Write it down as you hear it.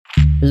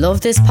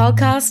Love this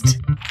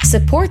podcast?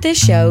 Support this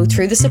show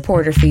through the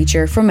supporter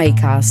feature from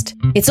Acast.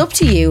 It's up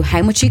to you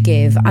how much you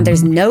give, and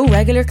there's no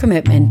regular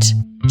commitment.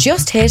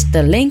 Just hit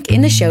the link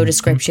in the show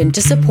description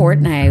to support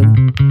now.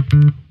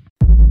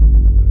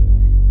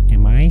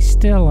 Am I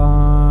still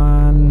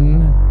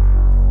on?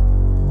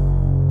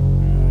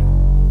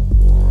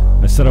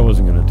 I said I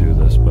wasn't going to do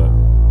this, but...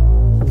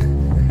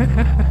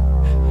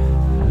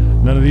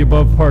 None of the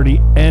above party,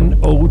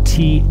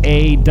 nota.ca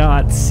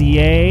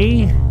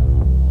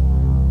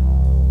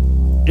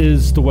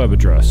is the web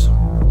address.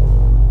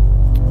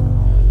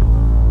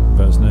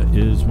 Vesna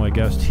is my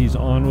guest. He's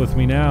on with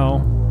me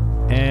now,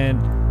 and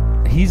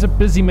he's a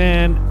busy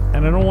man,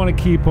 and I don't want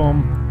to keep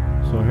him,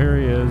 so here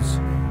he is.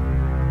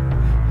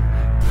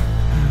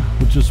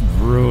 We'll just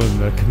ruin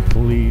the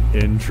complete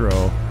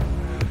intro.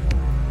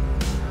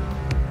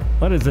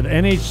 What is it?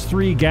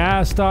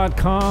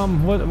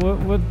 nh3gas.com?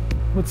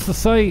 What's the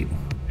site?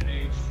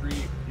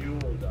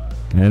 nh3fuel.com.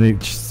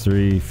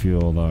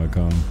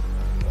 nh3fuel.com.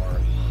 Or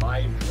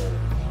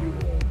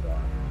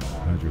hydrofuel.com.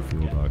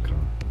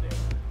 Hydrofuel.com.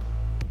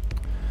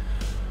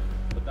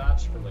 But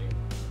that's for later.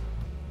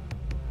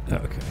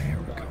 Okay, here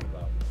we go.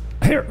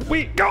 Here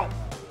we go.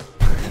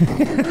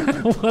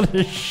 What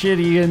a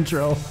shitty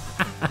intro.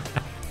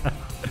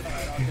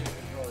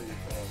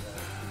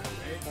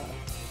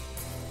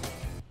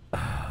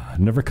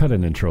 Never cut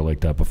an intro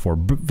like that before.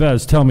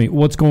 Vez, tell me,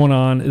 what's going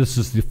on? This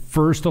is the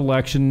first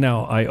election.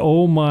 Now, I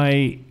owe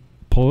the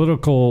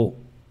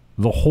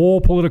whole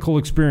political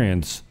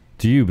experience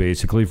to you,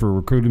 basically, for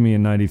recruiting me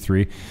in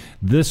 93.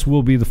 This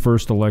will be the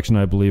first election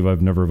I believe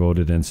I've never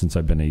voted in since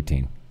I've been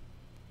 18.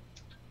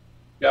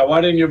 Yeah,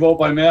 why didn't you vote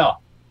by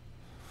mail?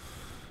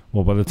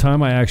 Well, by the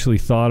time I actually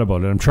thought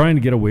about it, I'm trying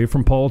to get away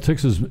from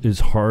politics as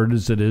hard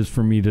as it is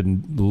for me to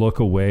look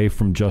away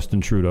from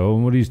Justin Trudeau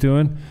and what he's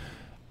doing.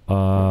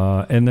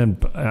 And then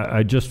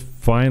I just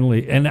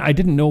finally, and I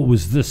didn't know it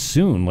was this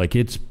soon. Like,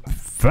 it's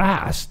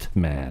fast,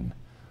 man.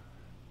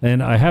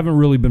 And I haven't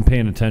really been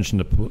paying attention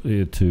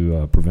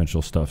to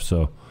provincial stuff.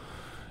 So,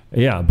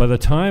 yeah, by the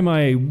time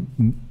I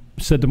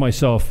said to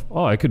myself,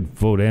 oh, I could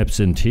vote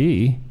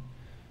absentee,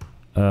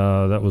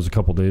 that was a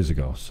couple days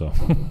ago. So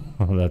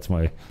that's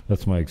my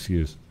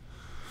excuse.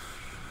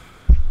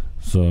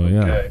 So,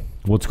 yeah. Okay.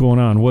 What's going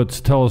on?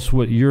 Tell us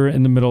what you're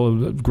in the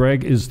middle of.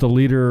 Greg is the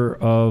leader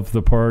of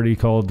the party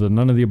called the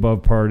None of the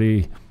Above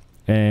Party,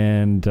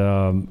 and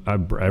I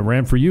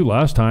ran for you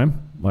last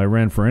time. I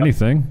ran for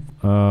anything,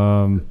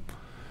 and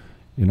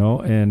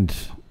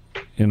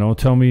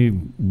tell me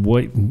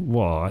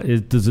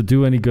does it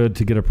do any good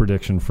to get a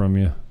prediction from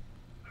you?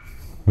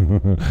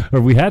 Or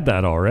we had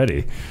that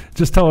already.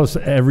 Just tell us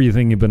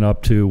everything you've been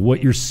up to,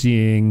 what you're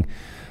seeing,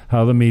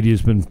 how the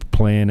media's been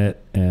playing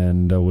it,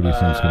 and what do you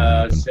think's going to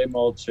happen? Same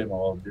old.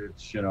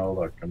 It's,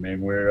 look, I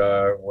mean, we're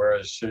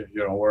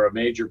a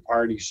major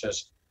party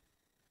system,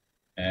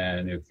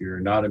 and if you're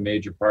not a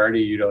major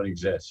party, you don't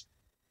exist.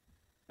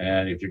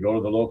 And if you go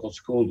to the local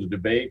school to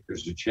debate,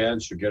 there's a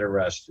chance you get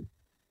arrested.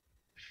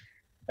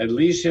 At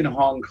least in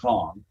Hong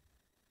Kong,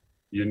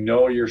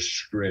 you're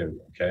screwed.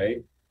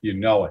 Okay, you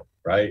know it.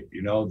 Right?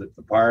 You know that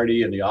the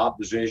party and the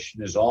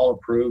opposition is all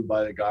approved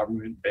by the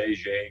government in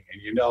Beijing, and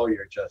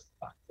you're just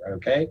fucked,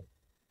 okay?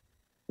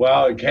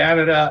 Well, in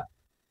Canada,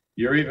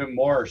 you're even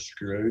more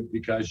screwed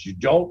because you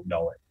don't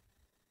know it.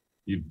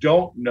 You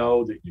don't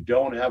know that you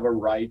don't have a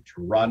right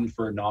to run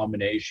for a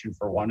nomination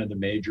for one of the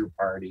major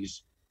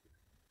parties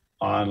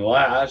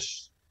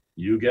unless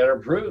you get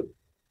approved.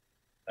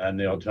 And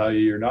they'll tell you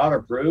you're not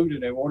approved,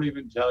 and they won't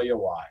even tell you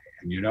why.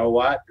 And you know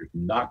what? There's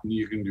nothing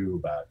you can do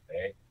about it,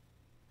 eh?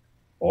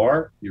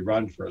 Or you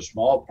run for a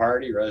small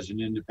party or as an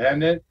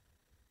independent,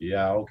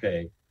 yeah,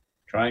 okay.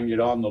 Try and get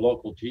on the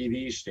local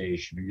TV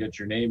station and get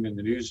your name in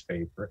the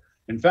newspaper.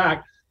 In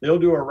fact, they'll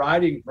do a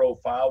riding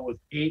profile with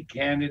 8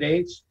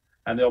 candidates,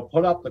 and they'll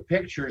put up the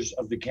pictures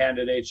of the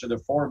candidates of the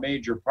 4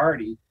 major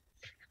party,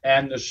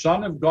 and the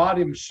Son of God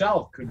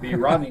himself could be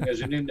running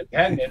as an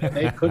independent, and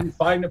they couldn't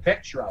find a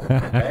picture of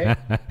him, okay?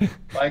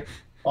 Like,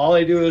 all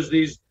they do is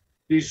these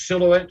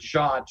silhouette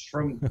shots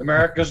from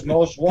America's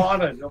Most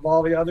Wanted of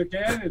all the other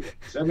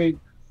candidates. I mean,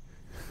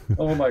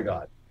 oh my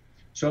God.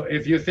 So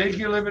if you think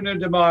you live in a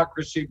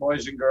democracy,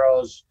 boys and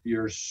girls,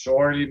 you're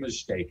sorely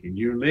mistaken.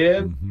 You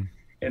live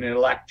in an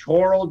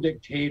electoral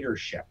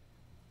dictatorship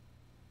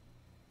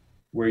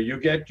where you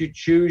get to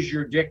choose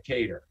your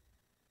dictator.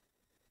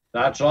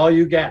 That's all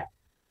you get.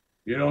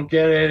 You don't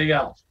get anything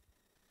else.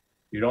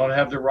 You don't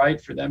have the right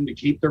for them to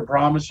keep their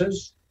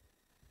promises.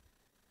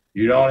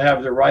 You don't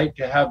have the right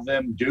to have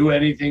them do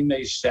anything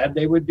they said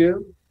they would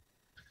do.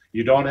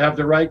 You don't have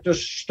the right to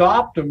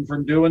stop them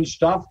from doing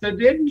stuff they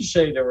didn't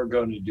say they were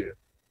going to do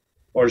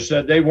or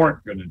said they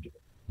weren't going to do.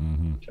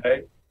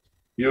 Okay?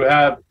 You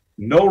have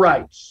no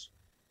rights.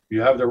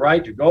 You have the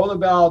right to go to the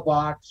ballot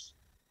box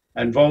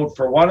and vote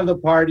for one of the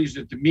parties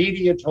that the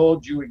media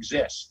told you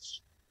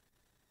exists.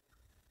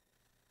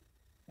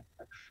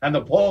 And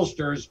the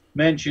pollsters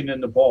mentioned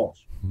in the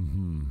polls.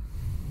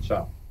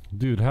 So,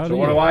 dude,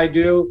 what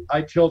do?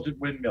 I tilted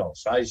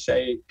windmills. I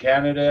say,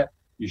 Canada,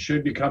 You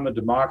should become a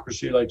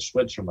democracy like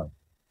Switzerland.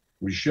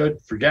 We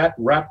should forget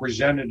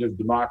representative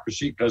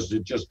democracy because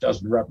it just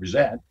doesn't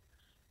represent,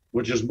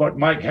 which is what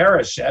Mike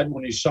Harris said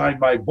when he signed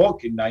my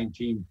book in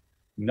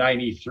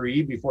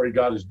 1993 before he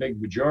got his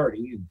big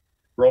majority and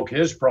broke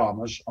his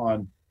promise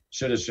on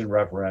citizen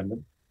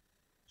referendum.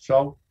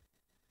 So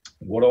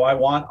what do I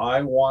want?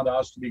 I want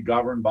us to be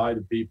governed by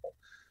the people.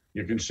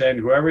 You can send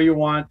whoever you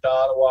want to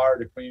Ottawa or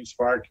to Queen's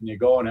Park, and you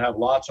go and have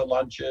lots of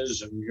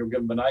lunches, and you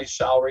give them a nice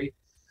salary.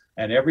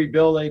 And every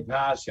bill they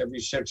pass, every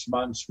 6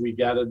 months, we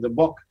get the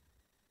book,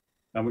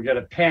 and we get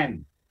a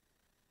pen,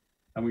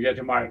 and we get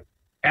to mark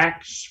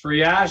X for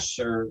yes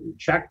or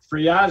check for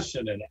yes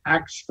and an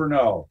X for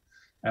no.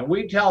 And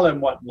we tell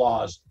them what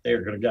laws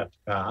they're going to get to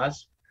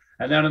pass.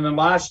 And then in the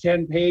last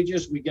 10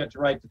 pages, we get to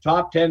write the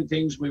top 10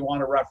 things we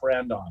want to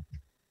referend on.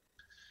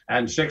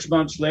 And 6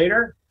 months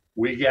later,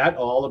 we get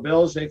all the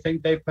bills they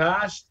think they've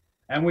passed,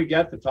 and we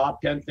get the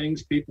top 10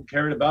 things people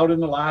cared about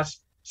in the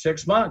last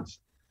 6 months.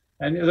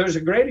 And there's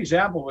a great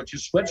example, which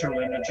is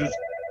Switzerland,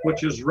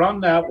 which is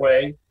run that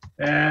way.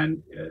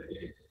 And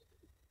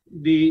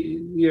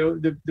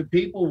the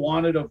people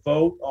wanted a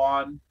vote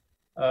on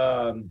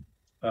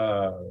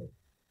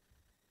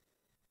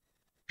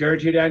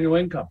guaranteed annual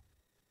income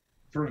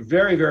for a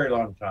very, very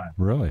long time.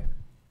 Really?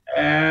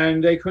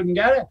 And they couldn't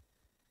get it.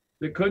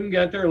 They couldn't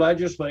get their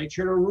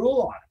legislature to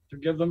rule on it, to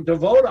give them to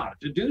vote on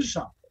it, to do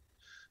something.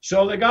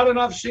 So they got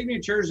enough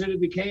signatures that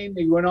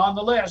they went on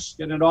the list,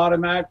 and it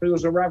automatically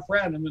was a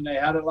referendum, and they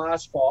had it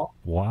last fall.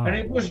 Wow. And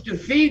it was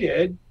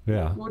defeated,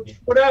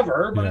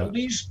 whatever, but at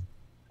least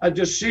a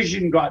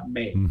decision got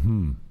made.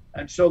 Mm-hmm.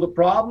 And so the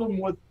problem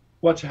with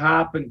what's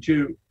happened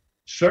to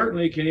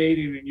certainly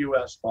Canadian and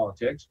U.S.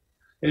 politics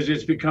is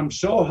it's become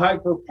so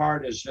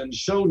hyper-partisan,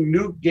 so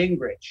Newt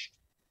Gingrich,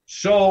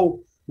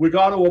 so we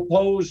got to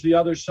oppose the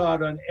other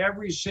side on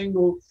every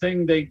single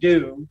thing they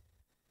do,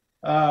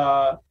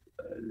 so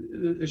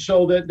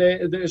that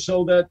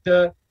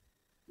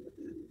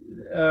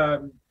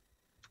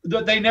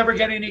they never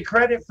get any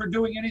credit for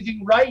doing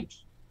anything right.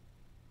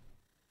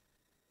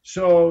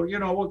 So,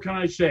 what can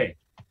I say?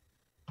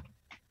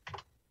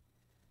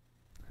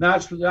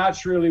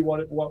 That's really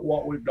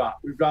what we've got.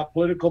 We've got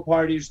political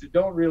parties that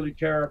don't really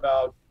care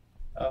about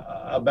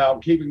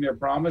keeping their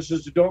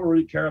promises, that don't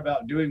really care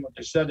about doing what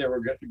they said they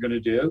were going to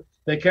do.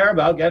 They care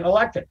about getting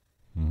elected,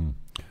 and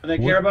they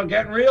care about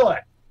getting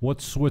reelected.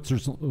 What's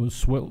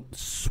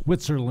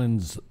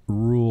Switzerland's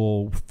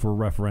rule for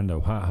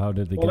referendum? How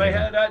did they get it? They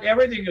had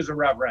everything is a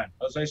referendum.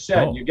 As I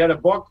said, you get a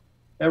book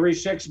every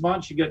 6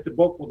 months. You get the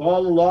book with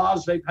all the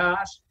laws they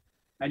pass,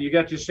 and you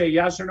get to say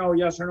yes or no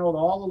to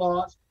all the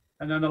laws.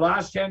 And then the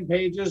last 10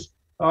 pages,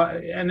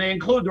 and they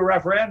include the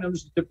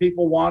referendums that the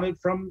people wanted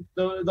from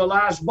the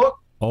last book.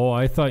 Oh,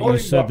 I thought you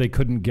said they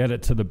couldn't get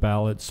it to the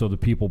ballot, so the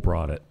people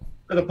brought it.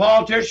 The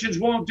politicians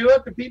won't do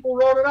it. The people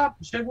wrote it up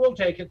and said, we'll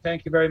take it.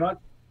 Thank you very much.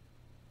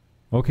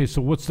 Okay,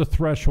 so what's the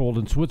threshold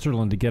in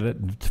Switzerland to get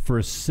it for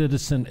a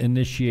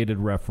citizen-initiated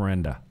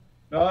referenda?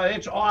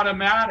 It's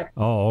automatic.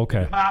 Oh,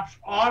 okay. It's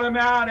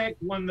automatic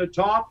when the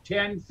top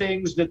 10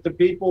 things that the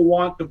people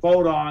want to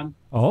vote on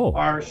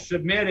are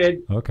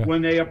submitted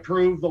when they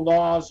approve the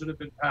laws that have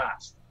been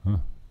passed. Huh.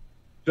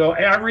 So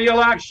every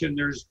election,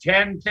 there's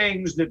 10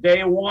 things that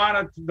they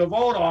want to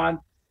vote on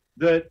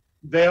that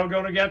they're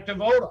going to get to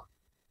vote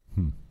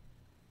on.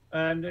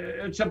 And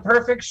it's a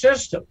perfect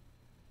system.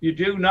 You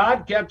do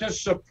not get to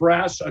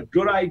suppress a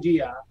good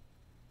idea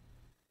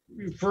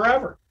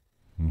forever,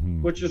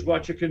 which is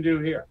what you can do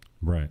here.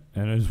 Right,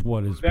 and is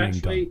what is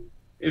eventually being done.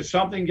 If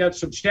something gets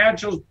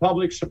substantial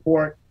public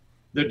support,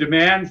 the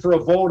demand for a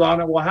vote on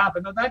it will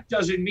happen. Now, that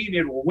doesn't mean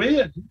it will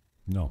win.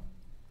 No.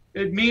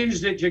 It means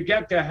that you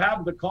get to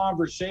have the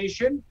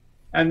conversation,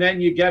 and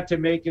then you get to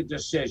make a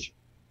decision.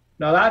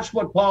 Now, that's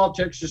what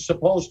politics is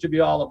supposed to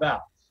be all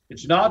about.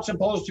 It's not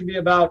supposed to be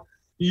about,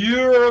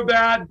 you're a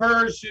bad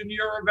person,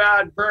 you're a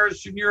bad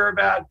person, you're a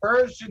bad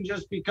person,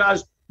 just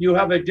because you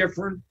have a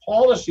different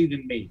policy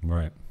than me.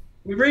 Right.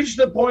 We've reached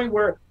the point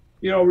where,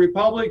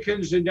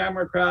 Republicans and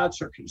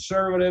Democrats or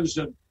conservatives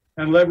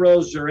and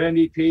liberals or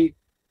NDP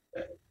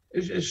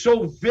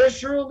so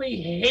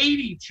viscerally hate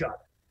each other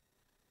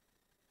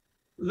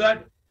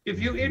that if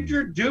you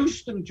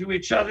introduce them to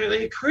each other,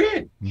 they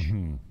cringe.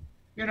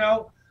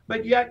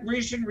 But yet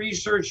recent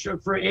research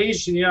for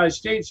ACE in the United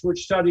States,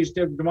 which studies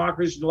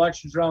democracies and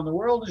elections around the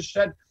world, has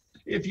said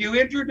if you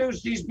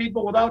introduce these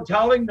people without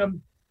telling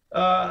them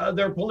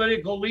their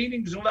political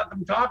leanings and let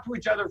them talk to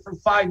each other for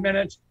 5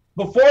 minutes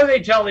before they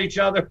tell each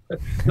other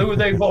who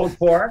they vote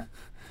for,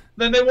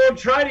 then they won't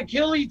try to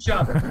kill each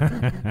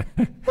other.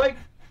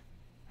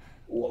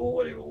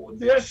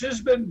 This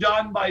has been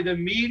done by the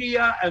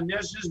media, and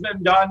this has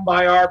been done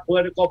by our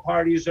political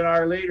parties and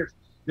our leaders.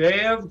 They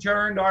have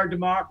turned our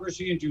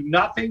democracy into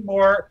nothing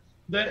more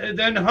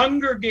than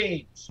Hunger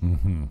Games.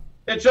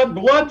 It's a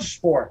blood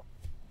sport.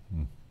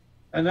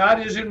 And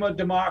that isn't what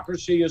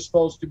democracy is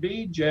supposed to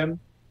be, Jim.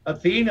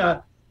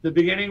 Athena, the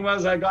beginning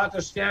was I got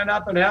to stand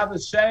up and have a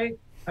say.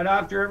 And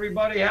after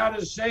everybody had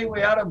a say, we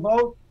had a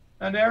vote,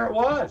 and there it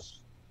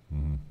was.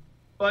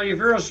 But if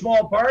you're a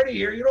small party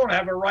here, you don't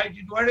have a right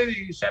to do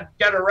anything except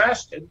get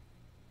arrested.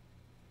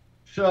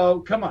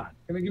 So come on,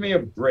 give me a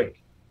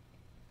break.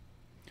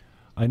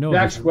 I know.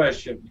 Next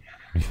question.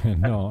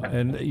 No,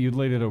 and you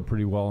laid it out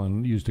pretty well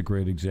and used a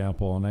great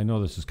example. And I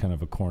know this is kind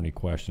of a corny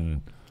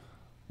question,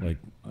 and like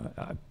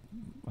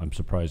I'm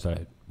surprised.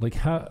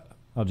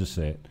 I'll just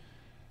say it.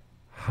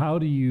 How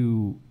do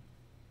you,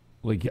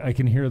 like, I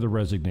can hear the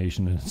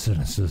resignation and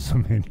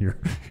cynicism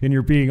in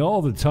your being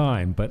all the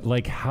time, but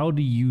like, how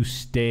do you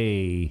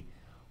stay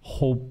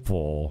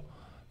hopeful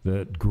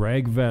that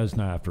Greg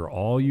Vesna, after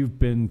all you've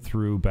been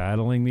through,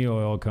 battling the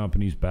oil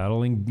companies,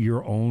 battling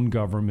your own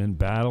government,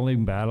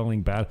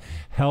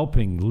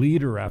 helping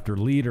leader after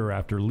leader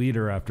after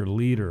leader after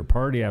leader,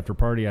 party after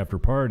party after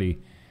party,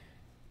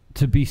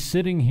 to be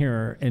sitting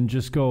here and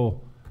just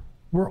go,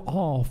 we're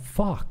all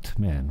fucked,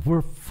 man.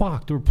 We're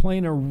fucked. We're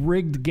playing a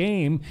rigged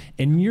game,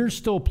 and you're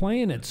still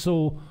playing it.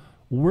 So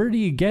where do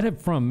you get it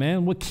from,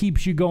 man? What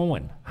keeps you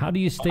going? How do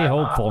you stay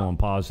hopeful and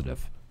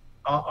positive?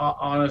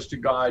 Honest to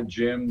God,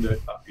 Jim, that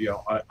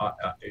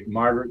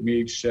Margaret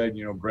Mead said,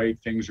 great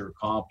things are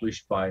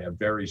accomplished by a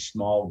very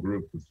small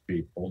group of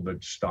people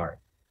that start.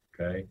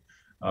 Okay,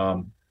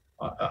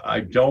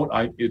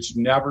 it's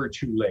never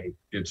too late.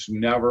 It's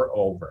never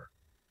over.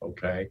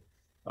 Okay,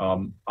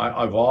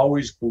 I've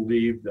always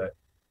believed that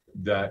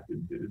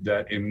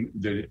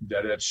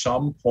at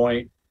some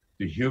point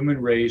the human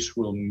race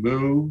will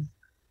move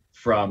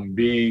from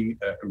being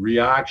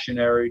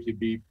reactionary to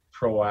be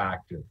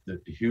proactive,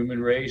 that the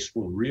human race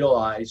will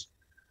realize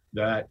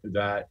that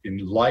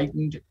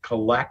enlightened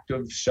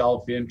collective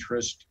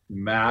self-interest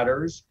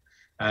matters,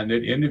 and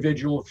that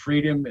individual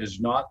freedom is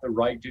not the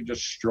right to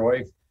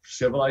destroy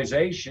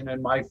civilization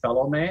and my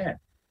fellow man.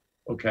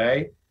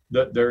 Okay,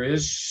 that there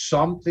is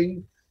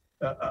something,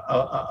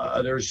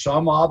 there's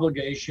some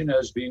obligation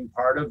as being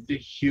part of the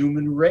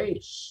human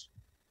race.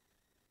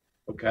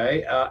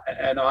 Okay,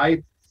 and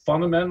I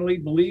fundamentally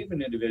believe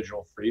in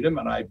individual freedom,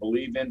 and I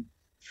believe in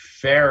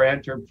fair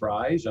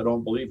enterprise. I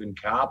don't believe in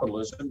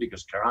capitalism,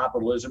 because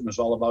capitalism is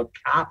all about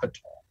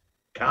capital.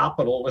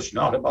 Capital is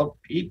not about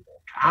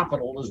people.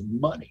 Capital is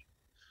money.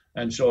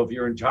 And so if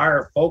your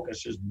entire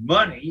focus is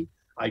money,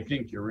 I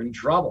think you're in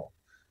trouble.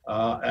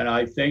 And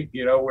I think,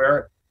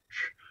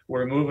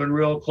 we're moving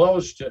real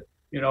close to,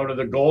 to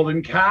the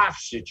golden calf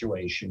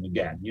situation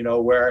again,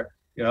 where,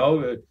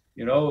 the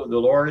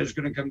Lord is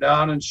going to come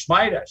down and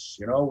smite us.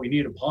 We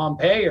need a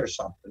Pompeii or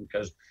something,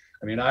 because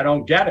I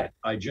don't get it.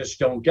 I just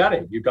don't get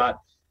it. You got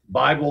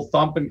Bible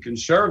thumping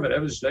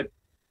conservatives that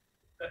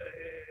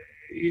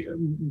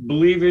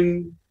believe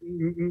in,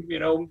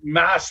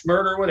 mass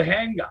murder with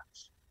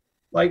handguns.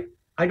 Like,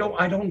 I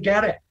don't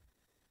get it.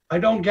 I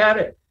don't get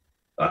it.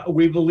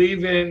 We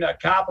believe in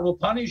capital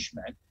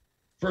punishment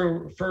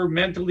for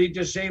mentally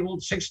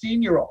disabled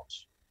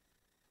 16-year-olds,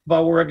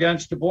 but we're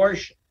against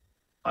abortion.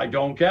 I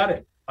don't get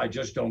it. I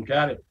just don't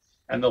get it.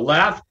 And the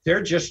left,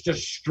 they're just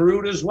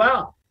screwed as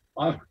well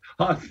on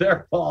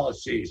their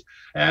policies,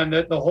 and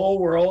that the whole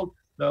world,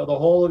 the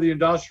whole of the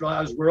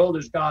industrialized world,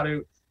 has got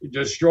to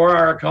destroy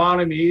our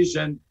economies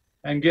and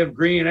give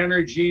green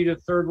energy to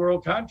third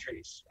world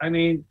countries.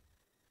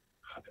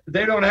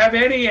 They don't have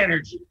any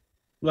energy,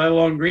 let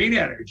alone green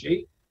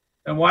energy.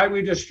 And why are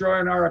we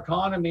destroying our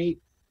economy,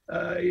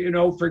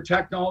 for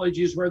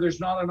technologies where there's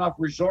not enough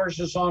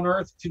resources on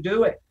Earth to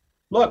do it?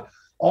 Look,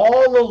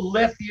 all the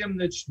lithium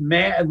that's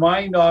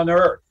mined on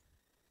Earth,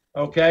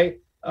 okay,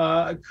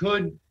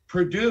 could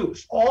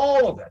produce,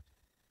 all of it,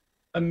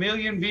 1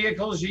 million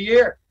vehicles a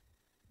year.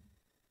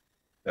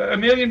 1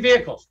 million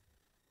vehicles.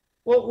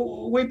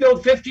 Well, we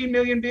build 15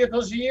 million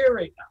vehicles a year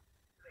right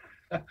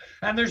now.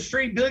 And there's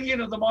 3 billion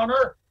of them on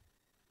Earth.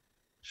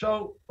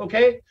 So,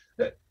 okay,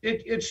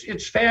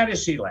 it's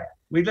fantasy land.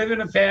 We live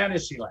in a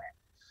fantasy land.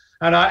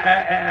 And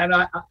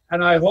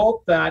I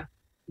hope that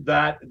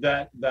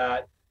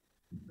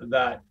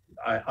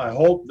I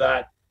hope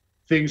that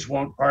things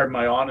won't, pardon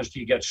my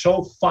honesty, get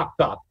so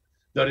fucked up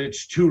that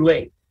it's too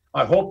late.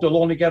 I hope they'll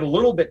only get a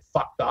little bit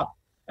fucked up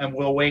and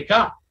we'll wake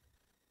up,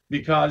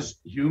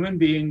 because human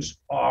beings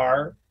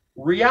are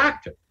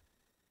reactive.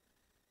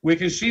 We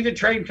can see the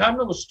train coming,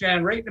 we'll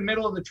stand right in the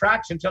middle of the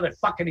tracks until it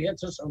fucking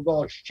hits us and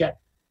go, shit,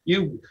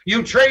 you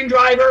train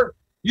driver,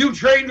 you're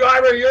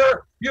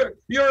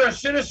a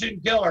citizen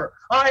killer.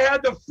 I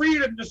had the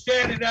freedom to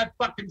stand in that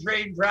fucking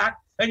train track,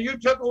 and you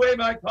took away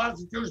my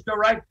constitutional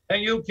right,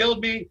 and you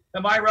killed me,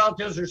 and my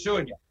relatives are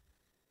suing you.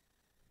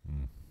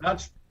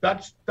 That's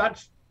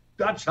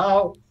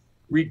how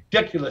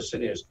ridiculous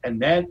it is.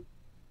 And then,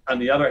 on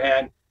the other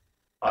hand,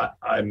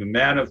 I'm a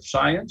man of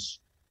science.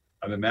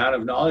 I'm a man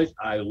of knowledge.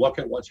 I look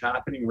at what's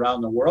happening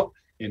around the world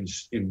in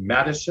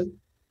medicine,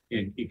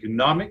 in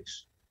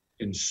economics,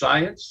 in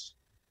science,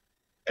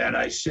 and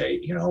I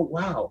say,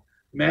 wow,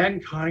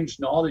 mankind's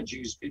knowledge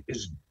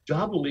is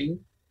doubling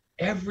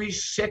every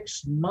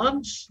 6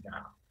 months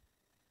now.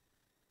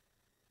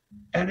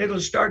 And it'll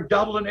start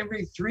doubling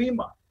every 3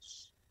 months.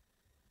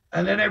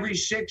 And then every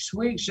 6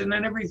 weeks, and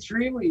then every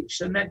 3 weeks.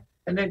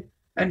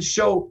 And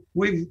so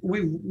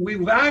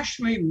we've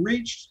actually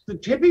reached the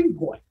tipping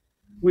point.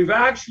 We've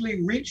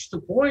actually reached the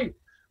point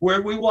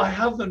where we will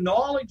have the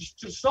knowledge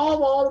to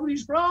solve all of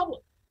these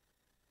problems.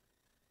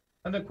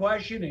 And the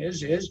question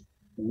is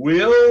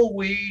will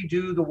we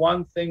do the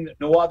one thing that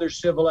no other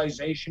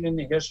civilization in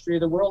the history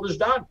of the world has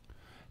done?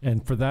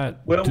 And for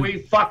that, will we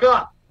fuck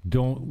up?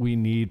 Don't we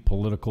need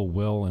political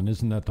will? And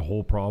isn't that the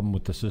whole problem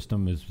with the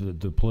system, is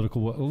the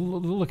political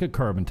will? Look at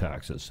carbon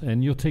taxes.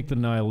 And you'll take the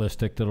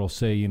nihilistic that'll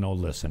say, you know,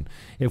 listen,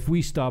 if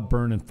we stop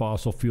burning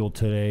fossil fuel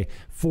today,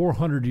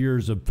 400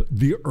 years of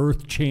the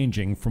earth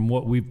changing from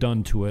what we've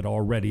done to it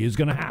already is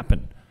going to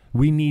happen.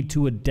 We need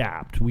to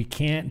adapt. We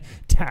can't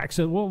tax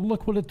it. Well,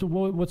 look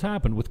what's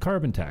happened with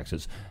carbon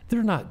taxes.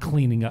 They're not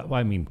cleaning up.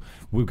 I mean,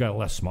 we've got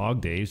less smog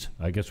days.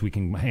 I guess we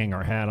can hang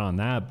our hat on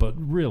that. But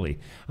really,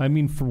 I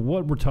mean, for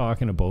what we're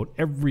talking about,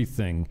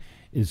 everything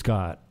has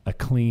got a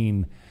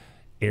clean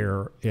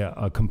air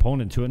a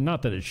component to it.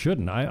 Not that it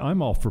shouldn't.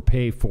 I'm all for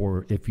pay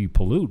for, if you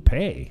pollute,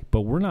 pay.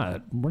 But we're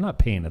not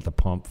paying at the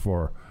pump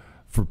for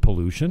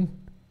pollution.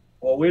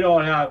 Well, we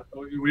don't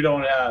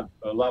have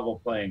a level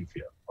playing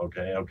field.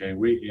 Okay.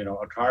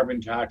 A carbon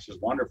tax is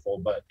wonderful,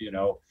 but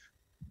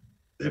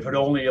if it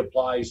only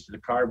applies to the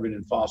carbon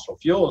in fossil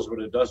fuels, but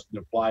it doesn't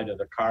apply to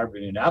the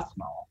carbon in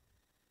ethanol,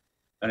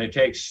 and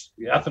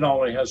ethanol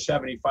only has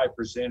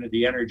 75% of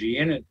the energy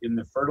in it in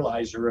the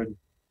fertilizer and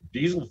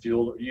diesel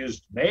fuel used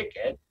to make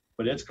it,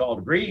 but it's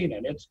called green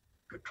and it's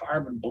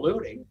carbon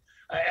polluting.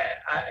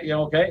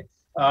 Okay.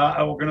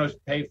 We're going to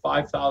pay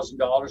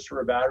 $5,000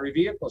 for a battery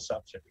vehicle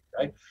subsidy,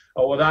 right?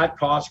 Well, that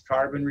costs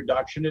carbon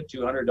reduction at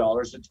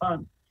 $200 a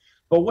ton.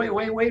 But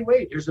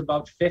wait. There's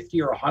about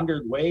 50 or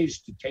 100 ways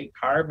to take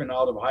carbon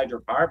out of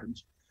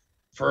hydrocarbons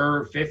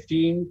for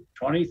 $15,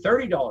 $20,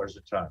 $30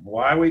 a ton.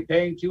 Why are we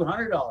paying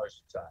 $200 a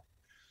ton?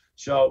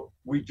 So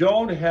we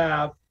don't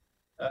have,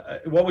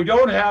 what we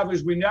don't have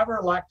is we never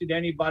elected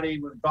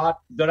anybody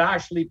that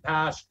actually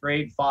passed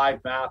grade 5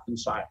 math and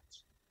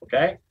science,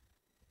 okay?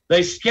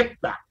 They skipped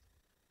that.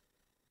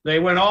 They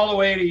went all the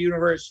way to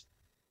university.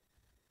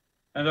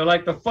 And they're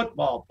like the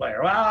football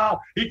player.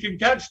 Well, he can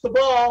catch the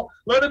ball.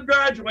 Let him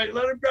graduate.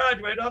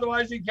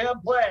 Otherwise, he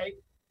can't play.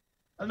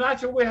 And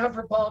that's what we have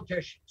for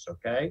politicians,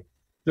 okay?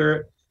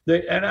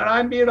 And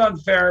I'm being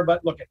unfair,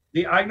 but look,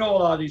 I know a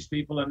lot of these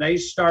people, and they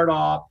start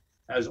off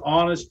as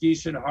honest,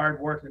 decent,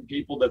 hardworking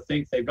people that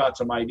think they've got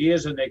some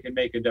ideas and they can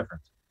make a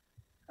difference.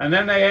 And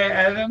then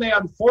they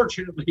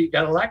unfortunately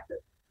get elected.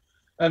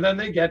 And then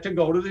they get to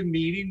go to the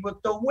meeting with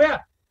the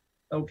whip.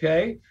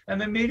 Okay, and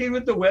the meeting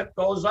with the whip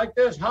goes like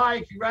this.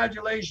 Hi,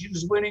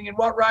 congratulations, winning. And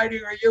what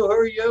riding are you? Who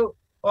are you?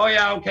 Oh,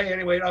 yeah, okay,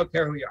 anyway, I don't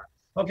care who you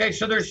are. Okay,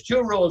 so there's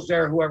two rules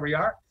there, whoever you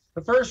are.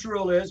 The first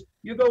rule is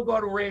you go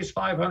to raise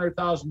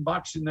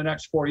 $500,000 in the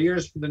next 4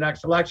 years for the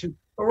next election,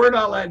 but we're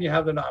not letting you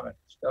have the nomination,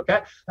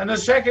 okay? And the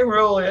second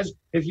rule is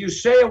if you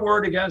say a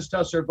word against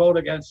us or vote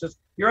against us,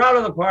 you're out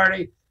of the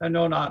party and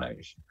no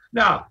nomination.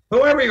 Now,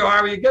 whoever you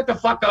are, you get the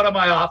fuck out of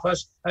my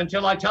office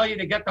until I tell you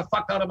to get the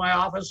fuck out of my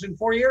office in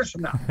 4 years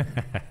from now.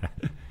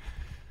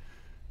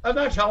 And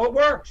that's how it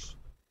works.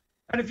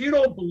 And if you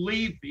don't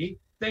believe me,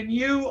 then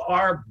you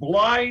are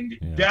blind,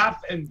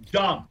 deaf, and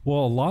dumb.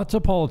 Well, lots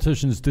of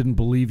politicians didn't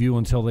believe you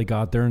until they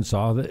got there and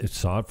saw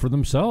it for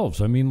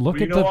themselves. I mean,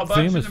 look at the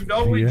famous. Of them,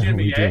 don't we,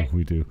 Jimmy?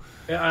 We do.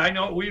 I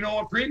know. We know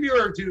a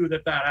premier or two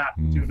that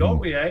happened to, don't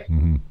we?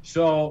 Mm-hmm.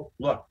 So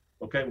look,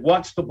 okay.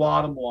 What's the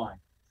bottom line?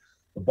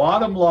 The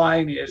bottom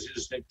line is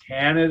that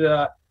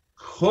Canada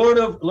could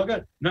have, look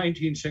at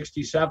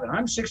 1967.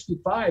 I'm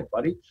 65,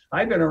 buddy.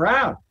 I've been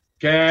around.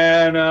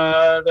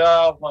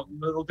 Canada, 1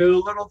 little,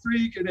 2 little,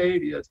 3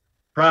 Canadians,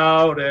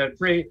 proud and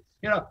free.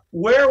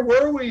 Where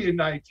were we in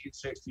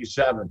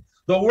 1967?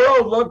 The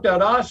world looked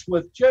at us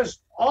with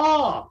just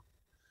awe.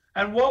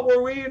 And what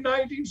were we in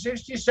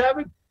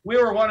 1967? We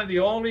were one of the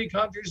only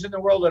countries in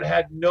the world that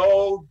had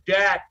no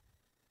debt.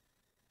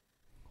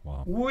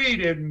 Wow. We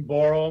didn't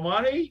borrow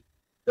money.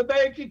 The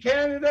Bank of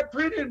Canada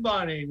printed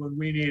money when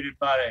we needed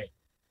money.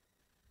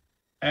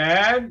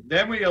 And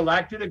then we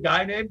elected a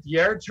guy named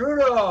Pierre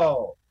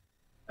Trudeau.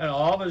 And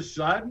all of a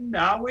sudden,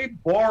 now we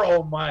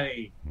borrow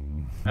money.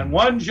 And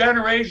one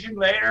generation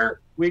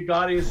later, we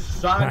got his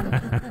son,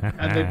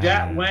 and the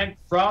debt went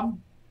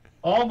from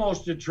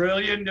almost $1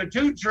 trillion to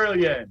 $2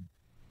 trillion.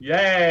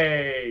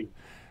 Yay!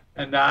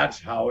 And that's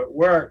how it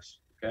works,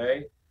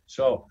 okay?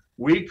 So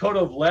we could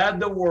have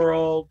led the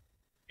world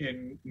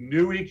in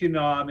new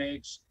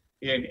economics,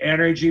 in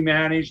energy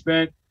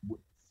management.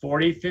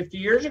 40, 50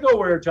 years ago,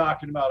 we were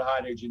talking about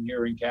hydrogen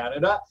here in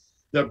Canada.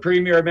 The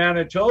Premier of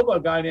Manitoba, a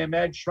guy named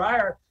Ed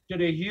Schreier,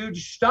 did a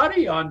huge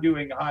study on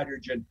doing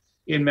hydrogen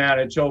in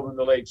Manitoba in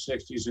the late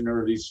 60s and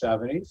early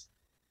 70s.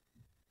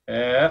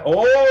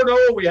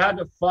 We had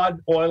to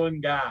fund oil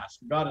and gas.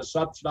 We got to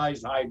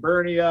subsidize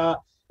Hibernia.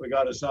 We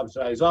got to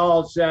subsidize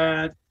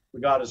Alsat.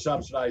 We got to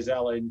subsidize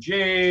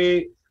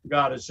LNG. We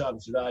got to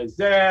subsidize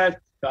that.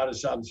 Got to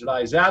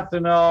subsidize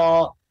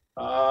ethanol.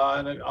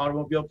 And the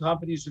automobile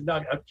companies in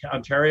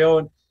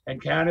Ontario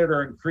and Canada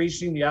are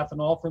increasing the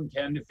ethanol from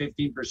 10 to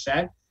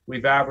 15%.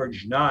 We've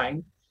averaged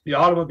 9%. The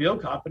automobile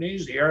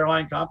companies, the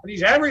airline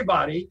companies,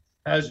 everybody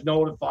has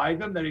notified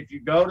them that if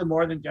you go to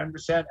more than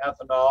 10%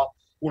 ethanol,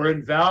 we're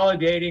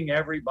invalidating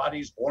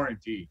everybody's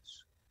warranties.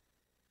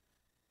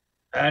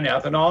 And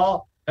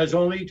ethanol has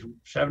only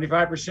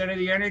 75% of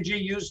the energy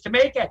used to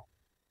make it.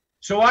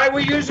 So why are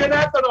we using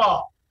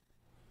ethanol?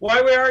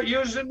 Why we aren't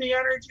using the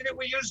energy that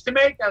we used to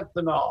make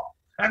ethanol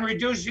and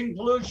reducing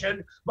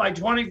pollution by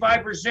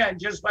 25%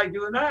 just by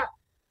doing that?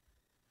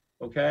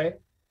 Okay.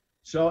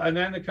 So, and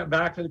then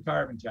back to the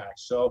carbon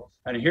tax. So,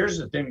 and here's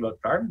the thing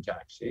about carbon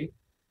tax, see?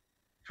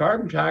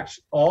 Carbon tax,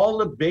 all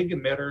the big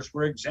emitters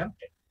were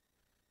exempted.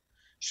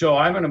 So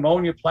I'm an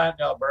ammonia plant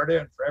in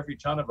Alberta, and for every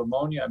ton of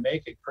ammonia I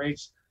make, it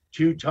creates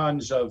 2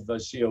 tons of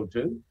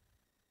CO2.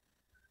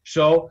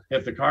 So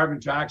if the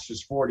carbon tax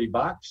is $40,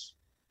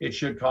 it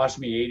should cost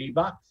me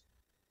 $80.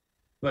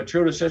 But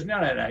Trudeau says,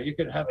 no, you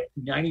can have a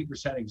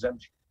 90%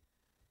 exemption.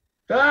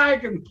 I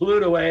can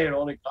pollute away, it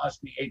only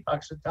costs me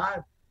 $8 a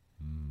ton.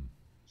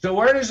 So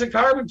where does the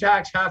carbon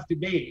tax have to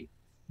be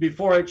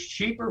before it's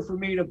cheaper for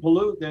me to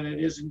pollute than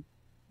it isn't?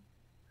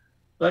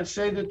 Let's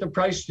say that the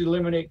price to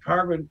eliminate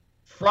carbon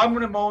from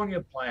an ammonia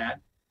plant,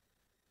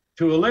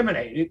 to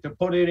eliminate it, to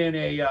put it in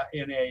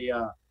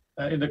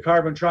the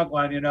carbon trunk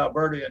line in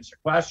Alberta and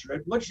sequester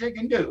it, which they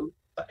can do,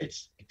 but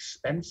it's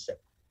expensive.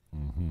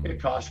 Mm-hmm. It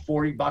costs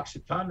 $40 a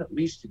ton at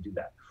least to do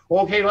that.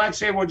 Okay, let's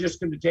say we're just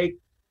going to take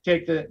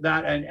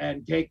that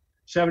and take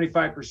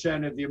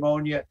 75% of the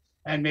ammonia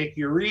and make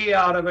urea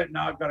out of it.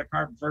 Now I've got a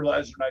carbon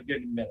fertilizer and I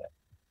didn't emit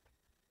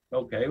it.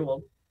 Okay,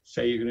 well,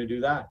 say you're going to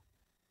do that.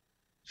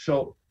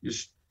 So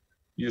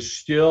you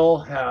still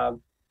have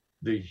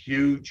the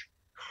huge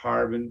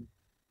carbon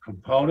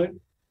component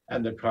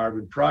and the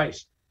carbon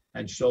price.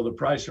 And so the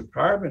price of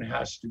carbon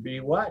has to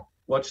be what?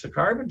 What's the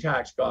carbon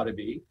tax got to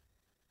be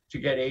to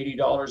get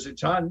 $80 a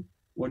ton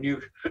when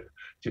you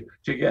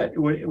to get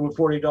with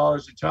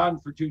 $40 a ton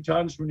for 2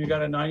 tons when you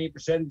got a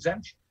 90%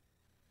 exemption?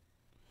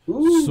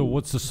 Ooh. So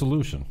what's the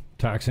solution?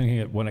 Taxing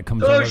it when it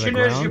comes out of the ground?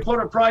 The solution is you put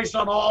a price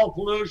on all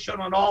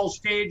pollution on all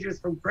stages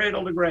from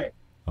cradle to grave.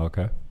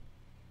 Okay.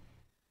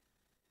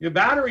 Your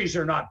batteries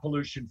are not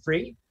pollution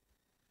free.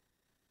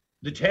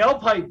 The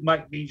tailpipe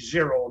might be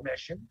zero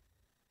emission,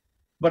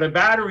 but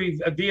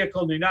a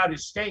vehicle in the United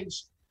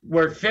States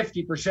where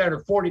 50%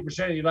 or 40%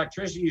 of the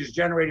electricity is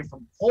generated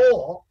from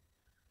coal,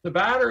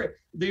 the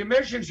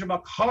emissions from a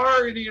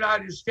car in the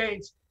United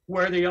States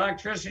where the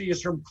electricity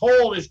is from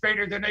coal is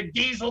greater than a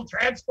diesel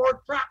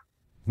transport truck.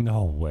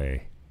 No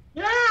way.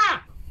 Yeah.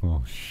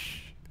 Oh,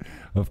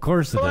 of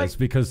course it is,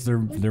 because they're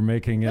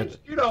making it.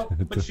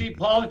 But see,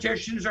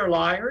 politicians are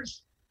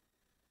liars,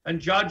 and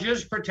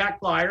judges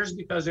protect liars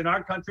because in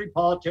our country,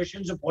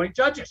 politicians appoint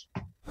judges.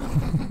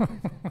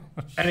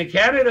 And in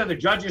Canada, the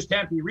judges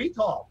can't be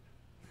recalled.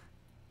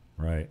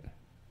 Right.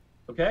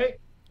 Okay?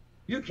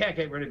 You can't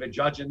get rid of a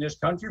judge in this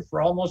country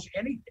for almost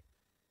anything.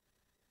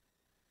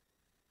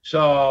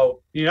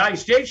 So the United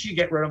States, you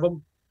get rid of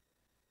them.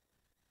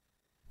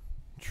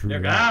 True.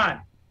 They're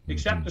gone,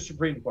 except the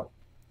Supreme Court.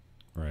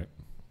 Right.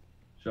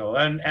 So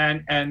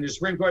and the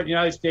Supreme Court of the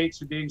United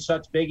States are being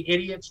such big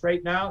idiots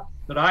right now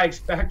that I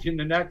expect in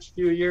the next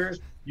few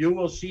years you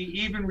will see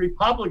even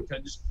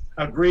Republicans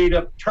agree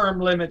to term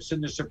limits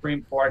in the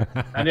Supreme Court,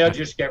 and they'll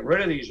just get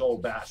rid of these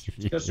old bastards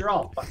because they're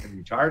all fucking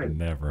retarded.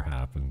 Never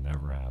happened.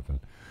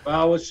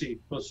 Well, we'll see.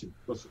 But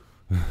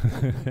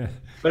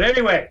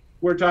anyway,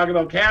 we're talking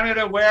about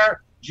Canada,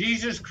 where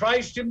Jesus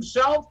Christ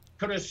himself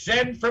could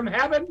ascend from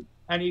heaven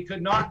and he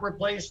could not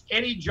replace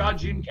any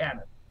judge in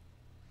Canada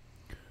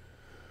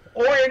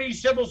or any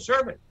civil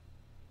servant.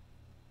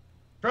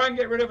 Try and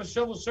get rid of a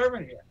civil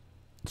servant here.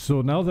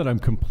 So now that I'm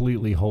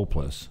completely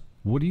hopeless,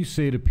 what do you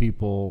say to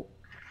people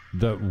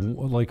that,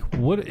 like,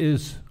 what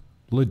is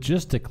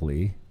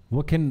logistically,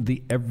 what can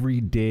the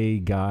everyday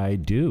guy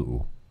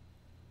do?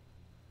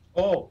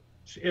 Oh,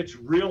 it's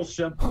real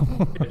simple.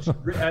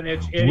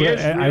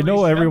 I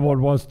know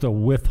everyone wants to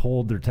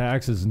withhold their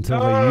taxes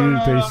until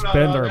they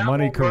spend our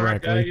money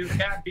correctly. You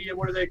can't be,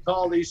 what do they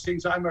call these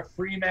things? I'm a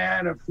free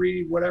man, a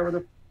free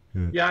whatever.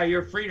 Yeah,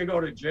 you're free to go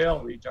to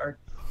jail, retard.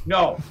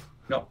 No.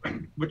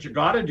 What you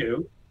got to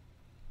do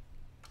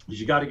is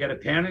you got to get a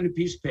pen and a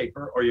piece of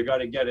paper, or you got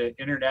to get an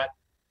internet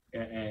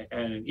and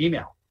an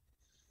email.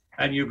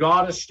 And you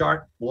got to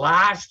start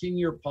blasting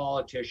your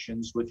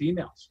politicians with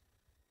emails.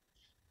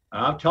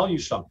 And I'll tell you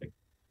something.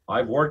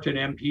 I've worked in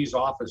MPs'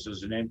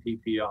 offices and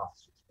MPP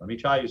offices. Let me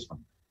tell you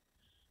something.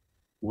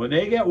 When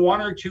they get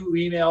 1 or 2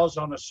 emails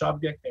on a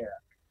subject there,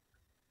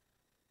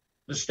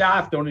 the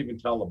staff don't even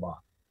tell the boss.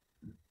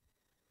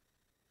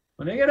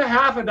 When they get a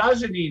half a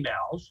dozen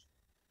emails,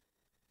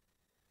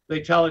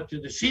 they tell it to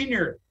the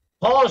senior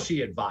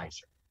policy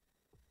advisor.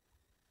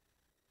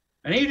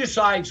 And he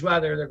decides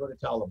whether they're going to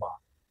tell the boss.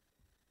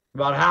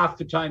 About half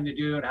the time they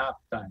do and half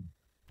the time.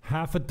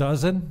 Half a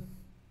dozen?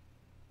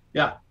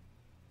 Yeah.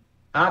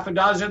 Half a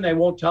dozen, they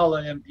won't tell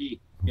the MP.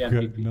 The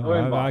MPP.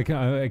 No,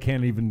 I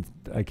can't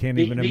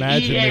even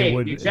imagine EA, they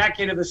would. The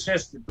executive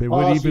assistant. They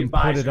would even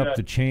put it up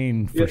the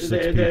chain for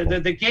 6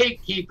 people. The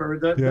gatekeeper,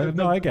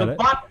 the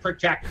butt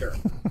protector,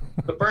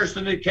 the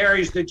person that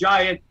carries the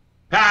giant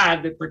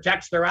pad that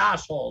protects their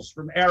assholes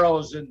from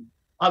arrows and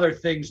other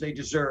things they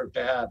deserve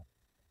to have.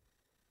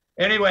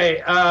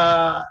 Anyway,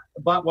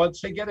 but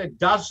once they get a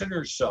dozen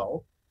or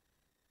so,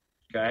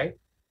 okay,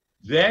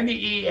 then the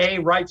EA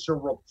writes a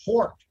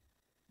report,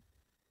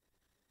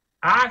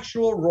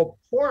 actual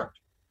report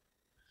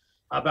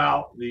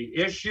about the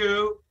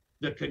issue,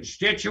 the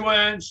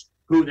constituents,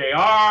 who they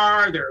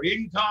are, their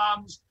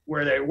incomes,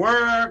 where they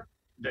work,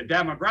 the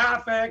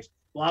demographics,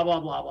 blah, blah,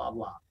 blah, blah,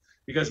 blah.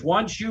 Because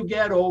once you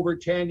get over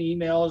 10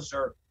 emails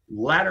or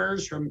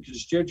letters from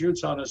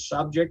constituents on a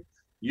subject,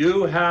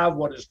 you have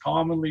what is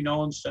commonly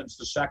known since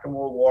the Second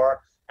World War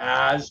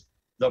as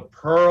the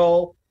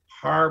Pearl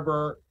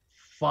Harbor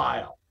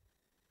File.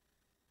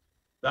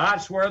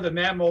 That's where the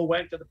memo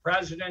went to the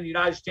President of the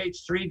United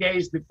States 3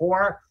 days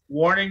before,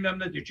 warning them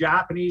that the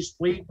Japanese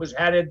fleet was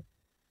headed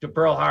to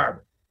Pearl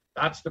Harbor.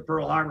 That's the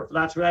Pearl Harbor.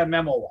 That's what that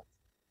memo was.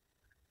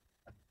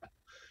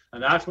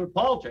 And that's what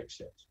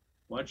politics is.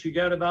 Once you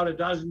get about a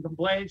dozen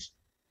complaints,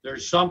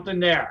 there's something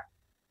there.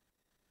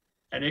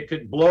 And it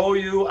could blow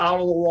you out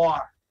of the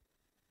water.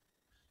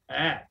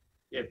 And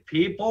if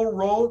people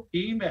wrote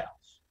emails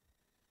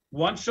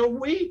once a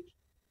week,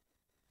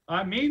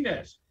 I mean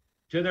this,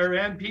 to their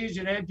MPs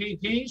and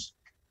MPPs,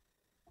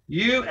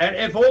 and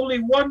if only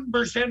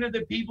 1% of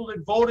the people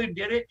that voted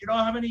did it, you know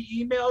how many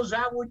emails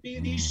that would be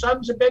these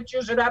sons of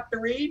bitches that have to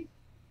read?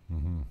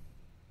 Mm-hmm.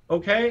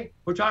 Okay,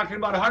 we're talking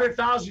about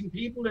 100,000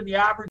 people in the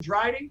average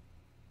riding,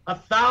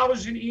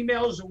 1,000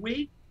 emails a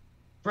week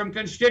from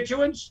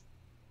constituents.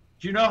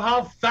 Do you know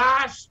how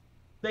fast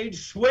they'd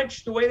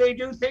switch the way they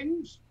do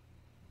things?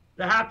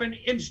 To happen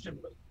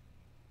instantly.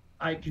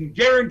 I can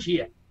guarantee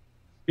it.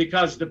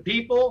 Because the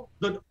people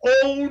that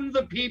own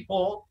the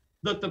people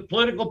that the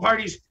political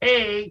parties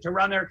pay to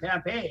run their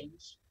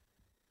campaigns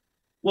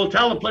will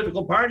tell the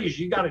political parties,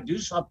 you got to do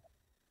something.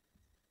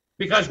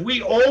 Because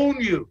we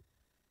own you.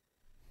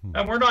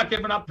 And we're not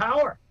giving up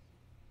power.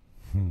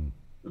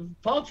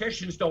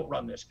 Politicians don't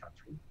run this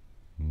country.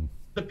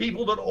 The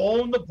people that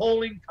own the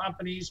polling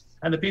companies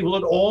and the people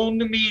that own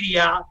the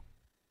media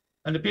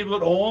and the people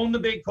that own the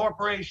big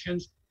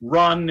corporations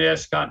run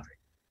this country.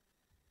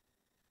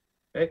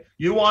 Okay?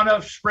 You want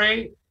to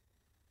spray,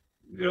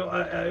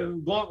 whatever,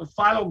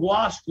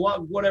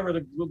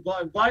 the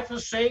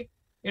glyphosate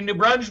in New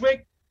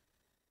Brunswick?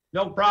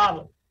 No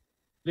problem.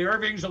 The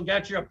Irvings will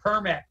get you a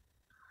permit.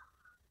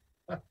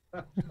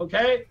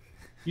 Okay?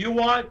 You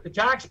want the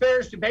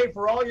taxpayers to pay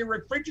for all your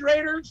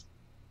refrigerators?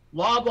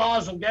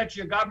 Loblaws will get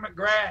you a government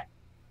grant.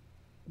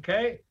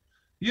 Okay?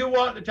 You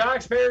want the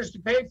taxpayers to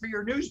pay for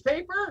your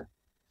newspaper?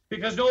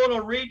 Because no one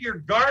will read your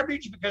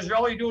garbage because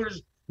all you're doing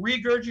is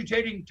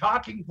regurgitating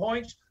talking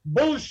points,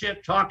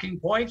 bullshit talking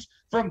points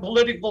from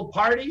political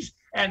parties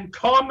and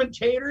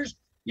commentators.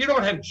 You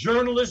don't have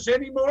journalists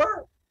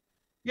anymore.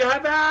 You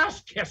have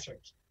ass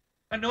kissers.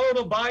 And no one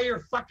will buy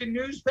your fucking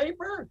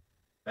newspaper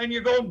and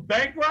you're going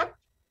bankrupt.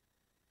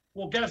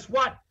 Well, guess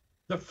what?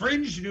 The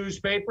fringe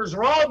newspapers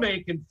are all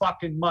making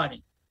fucking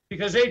money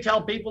because they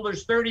tell people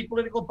there's 30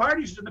 political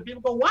parties and the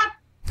people go, what?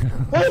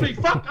 Holy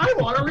fuck, I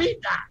want to read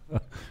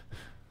that.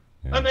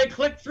 Yeah. And they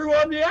click through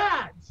on the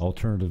ads.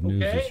 Alternative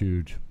news is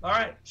huge. All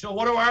right. So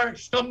what do our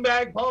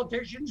scumbag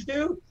politicians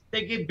do?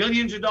 They give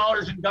billions of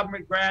dollars in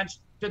government grants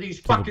to these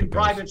fucking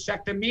private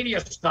sector media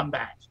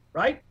scumbags,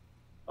 right?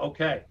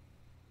 Okay.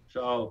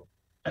 So,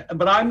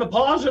 but I'm the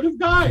positive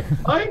guy.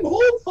 I'm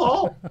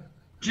hopeful.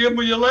 Jim,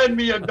 will you lend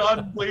me a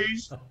gun,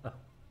 please?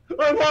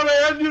 I want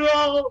to end it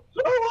all.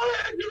 I want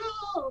to end it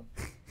all.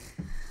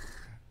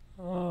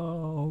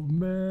 Oh,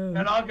 man.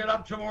 And I'll get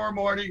up tomorrow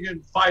morning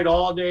and fight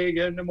all day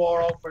again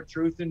tomorrow for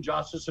truth and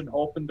justice and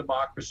hope and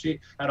democracy.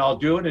 And I'll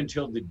do it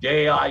until the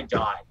day I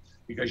die.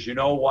 Because you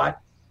know what?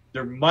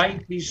 There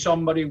might be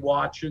somebody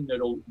watching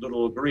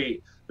that'll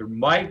agree. There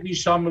might be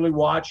somebody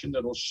watching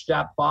that'll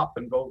step up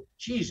and go,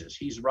 Jesus,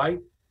 he's right.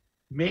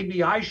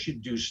 Maybe I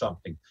should do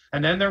something.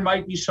 And then there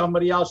might be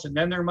somebody else. And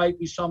then there might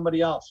be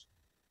somebody else.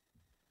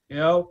 You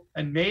know,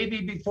 and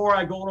maybe before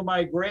I go to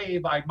my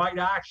grave, I might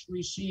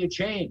actually see a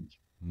change.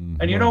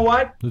 And you know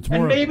what?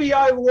 And maybe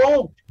I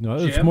won't. No,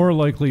 Jim. It's more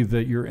likely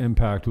that your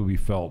impact will be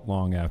felt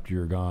long after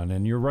you're gone.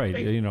 And you're right.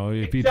 You know,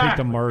 if you take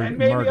the Margaret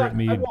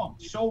Mead. I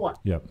won't. So what?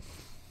 Yep.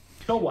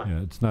 So what? Yeah,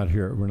 it's not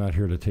here. We're not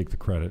here to take the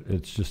credit.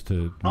 It's just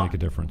to make a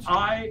difference.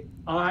 I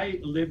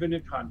live in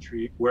a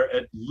country where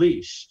at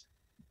least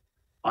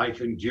I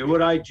can do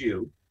what I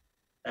do,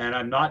 and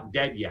I'm not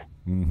dead yet.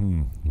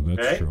 Mm-hmm.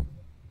 That's true.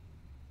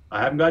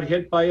 I haven't got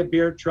hit by a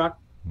beer truck.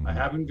 I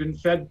haven't been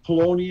fed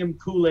polonium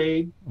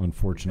Kool-Aid.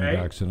 Unfortunate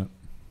accident.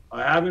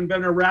 I haven't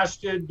been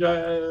arrested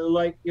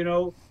like, you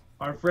know,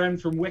 our friend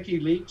from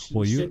WikiLeaks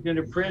sitting in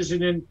a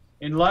prison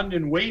in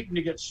London waiting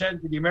to get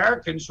sent to the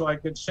Americans so I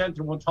could send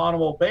to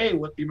Guantanamo Bay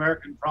what the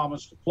American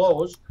promised to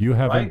close. You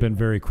haven't been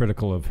very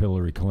critical of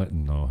Hillary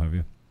Clinton, though, have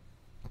you?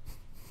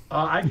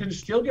 I can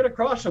still get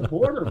across a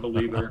border,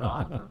 believe it or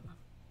not.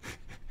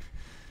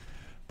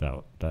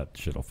 That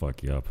shit'll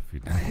fuck you up if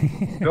you.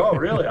 No,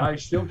 really, I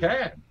still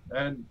can,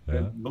 and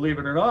believe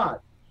it or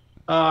not.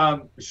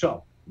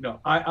 So no,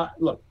 I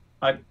look,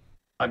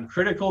 I I'm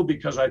critical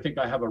because I think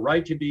I have a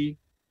right to be,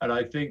 and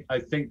I think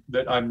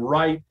that I'm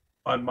right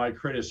on my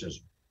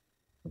criticism.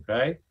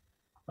 Okay.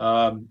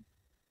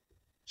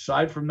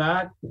 Aside from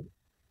that,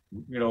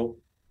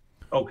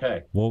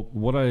 okay. Well,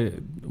 what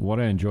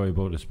I enjoy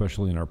about,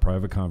 especially in our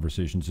private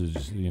conversations, is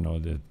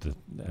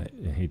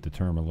I hate the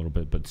term a little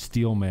bit, but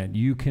steel man.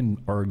 You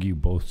can argue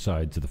both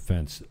sides of the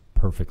fence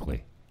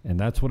perfectly, and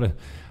that's what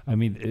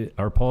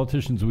our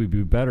politicians would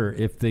be better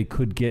if they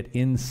could get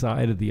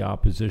inside of the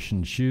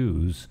opposition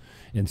shoes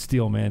and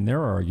steel man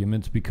their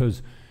arguments,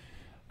 because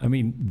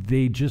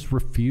they just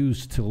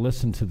refuse to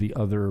listen to the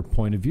other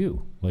point of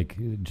view.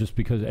 Just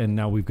because, and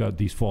now we've got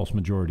these false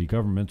majority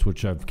governments,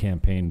 which I've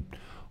campaigned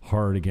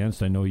hard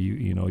against. I know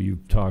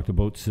you've talked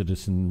about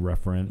citizen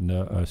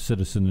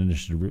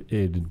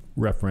initiative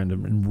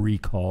referendum and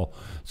recall,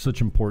 such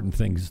important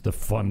things, the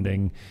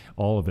funding,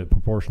 all of it,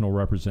 proportional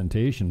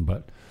representation.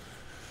 But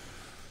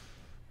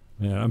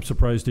yeah, I'm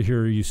surprised to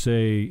hear you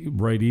say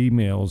write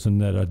emails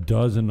and that a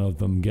dozen of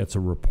them gets a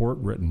report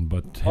written.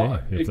 But hey,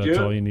 if that's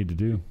all you need to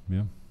do,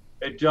 yeah.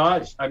 It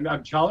does.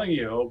 I'm telling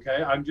you,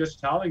 okay? I'm just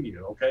telling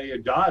you, okay?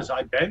 It does.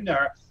 I've been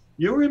there.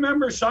 You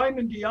remember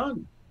Simon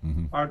DeYoung,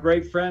 our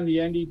great friend, the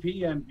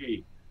NDP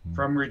MP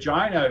from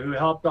Regina, who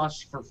helped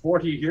us for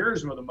 40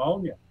 years with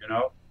ammonia,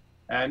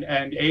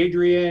 and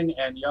Adrian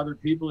and the other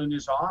people in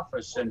his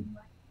office. And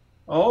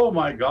oh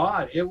my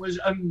God, it was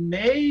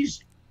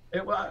amazing.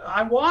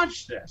 I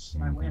watched this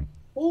and I went,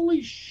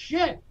 holy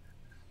shit.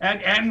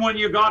 And when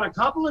you got a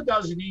couple of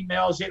dozen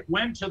emails, it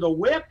went to the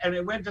whip and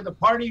it went to the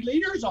party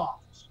leader's office.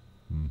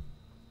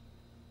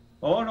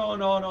 Oh,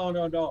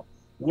 no.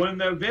 When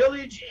the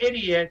village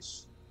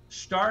idiots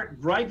start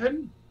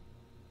griping,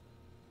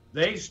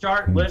 they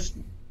start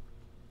listening.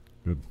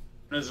 Good.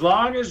 As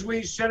long as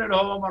we sit at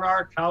home on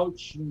our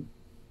couch and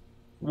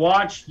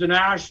watch the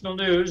national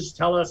news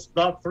tell us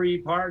the 3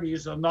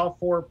 parties and the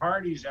 4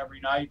 parties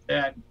every night,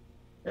 then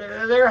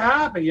they're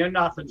happy and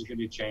nothing's going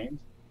to change.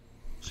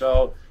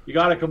 So you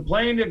got to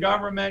complain to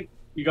government.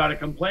 You got to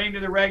complain to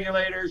the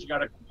regulators. You got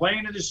to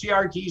complain to the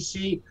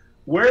CRTC.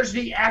 Where's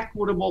the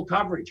equitable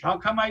coverage? How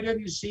come I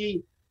didn't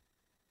see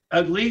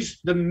at least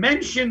the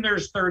mention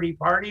there's 30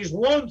 parties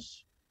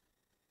once?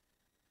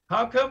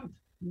 How come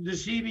the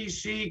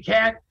CBC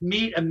can't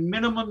meet a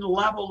minimum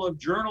level of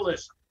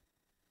journalism?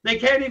 They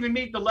can't even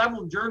meet the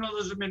level of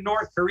journalism in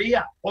North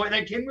Korea. Or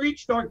they can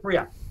reach North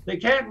Korea. They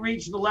can't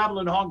reach the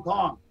level in Hong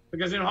Kong,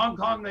 because in Hong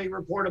Kong they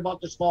report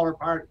about the smaller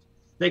parties.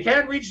 They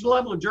can't reach the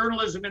level of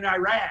journalism in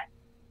Iran.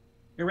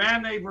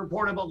 Iran, they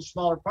report about the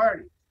smaller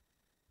parties.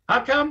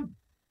 How come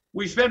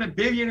we spend $1.5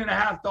 billion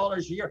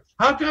a year?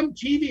 How come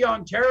TV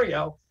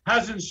Ontario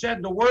hasn't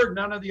said the word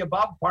none of the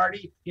above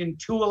party in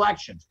 2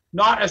 elections?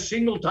 Not a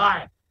single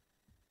time.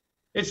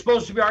 It's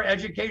supposed to be our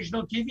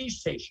educational TV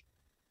station.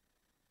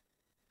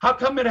 How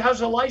come it has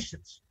a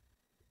license?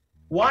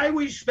 Why are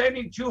we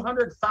spending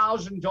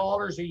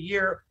 $200,000 a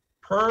year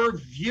per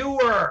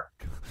viewer?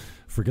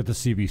 Forget the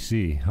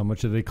CBC. How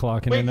much are they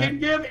clocking in We at? can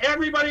give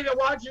everybody that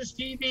watches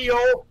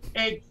TVO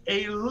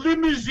a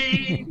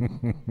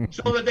limousine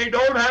so that they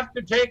don't have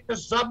to take the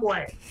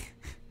subway.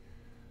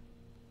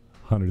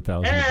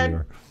 100,000 a And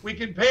year. we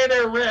can pay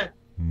their rent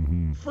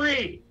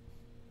free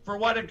for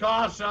what it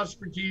costs us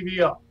for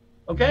TVO.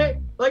 Okay?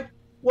 Like,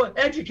 what,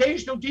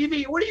 educational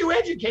TV? What are you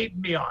educating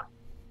me on?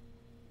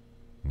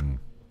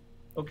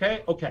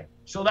 Okay?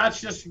 So that's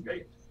just,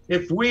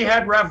 if we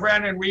had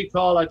referendum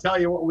recall, I'll tell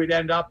you what we'd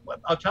end up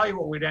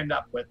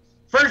with.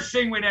 First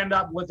thing we'd end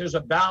up with is a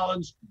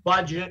balanced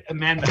budget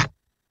amendment.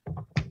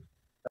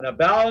 And a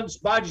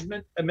balanced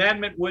budget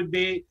amendment would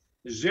be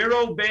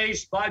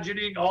zero-based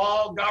budgeting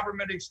all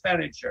government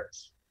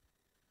expenditures.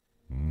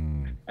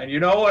 And you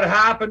know what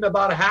happened?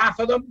 About half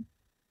of them?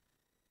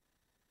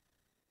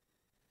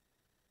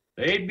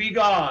 They'd be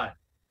gone.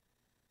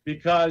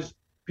 Because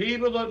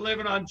people that live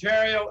in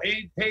Ontario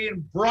ain't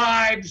paying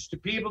bribes to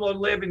people that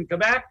live in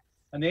Quebec,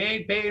 and they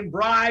ain't paying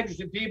bribes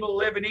to people who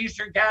live in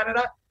Eastern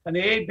Canada, and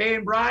they ain't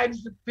paying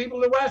bribes to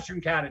people in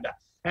Western Canada.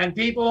 And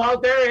people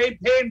out there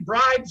ain't paying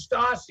bribes to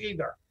us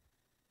either.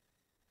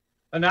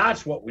 And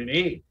that's what we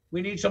need.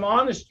 We need some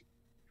honesty,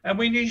 and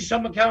we need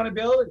some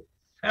accountability,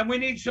 and we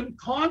need some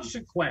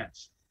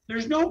consequence.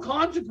 There's no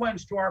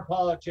consequence to our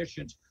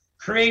politicians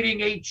creating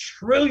 $1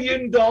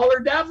 trillion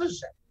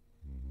deficit.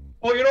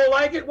 Oh, you don't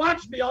like it?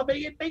 Watch me. I'll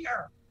make it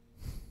bigger.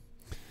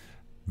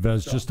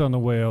 Vez, just on the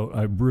way out,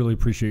 I really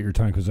appreciate your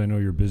time, because I know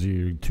you're busy.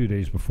 You're 2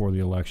 days before the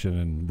election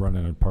and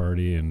running a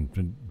party and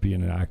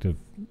being an active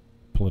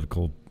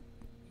political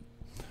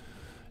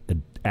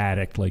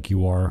addict like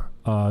you are.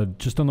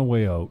 Just on the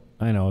way out,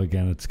 I know,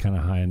 again, it's kind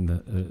of high in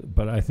the,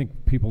 but I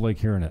think people like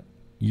hearing it.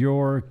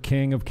 You're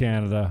king of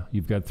Canada.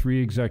 You've got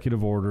 3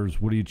 executive orders.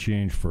 What do you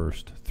change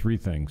first? 3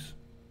 things.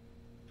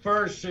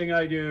 First thing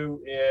I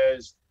do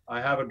is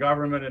I have a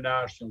government of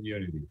national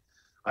unity.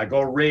 I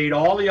go raid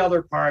all the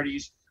other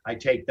parties. I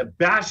take the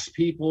best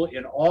people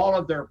in all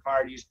of their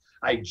parties.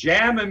 I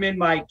jam them in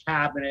my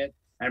cabinet.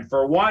 And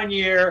for 1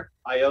 year,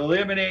 I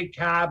eliminate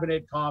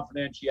cabinet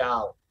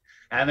confidentiality.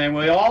 And then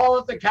we all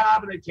at the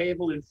cabinet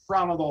table in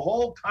front of the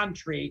whole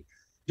country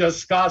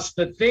discuss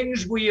the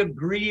things we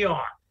agree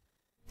on.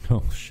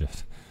 Oh,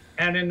 shit.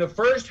 And in the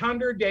first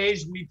 100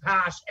 days, we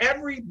pass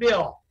every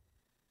bill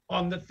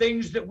on the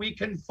things that we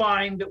can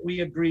find that we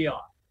agree on,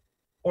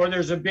 or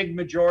there's a big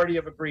majority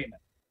of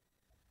agreement.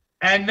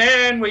 And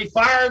then we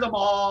fire them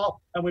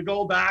all and we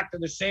go back to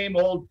the same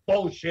old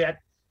bullshit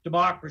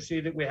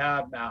democracy that we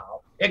have now,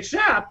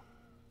 except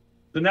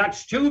the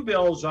next two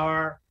bills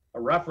are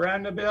a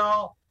referendum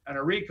bill and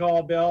a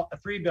recall bill,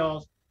 three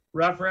bills,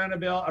 referendum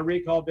bill, a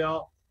recall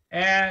bill,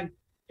 and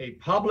a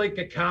public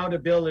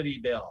accountability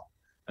bill.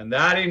 And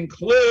that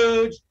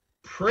includes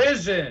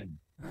prison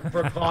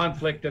for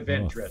conflict of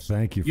interest.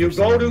 Thank you. You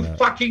go to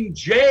fucking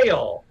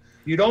jail.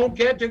 You don't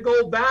get to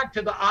go back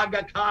to the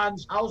Aga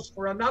Khan's house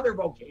for another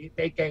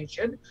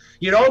vacation.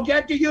 You don't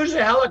get to use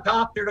a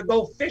helicopter to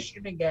go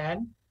fishing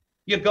again.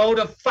 You go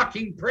to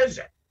fucking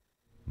prison.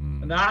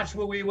 And that's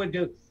what we would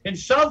do. In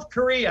South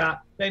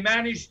Korea, they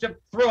managed to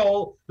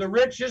throw the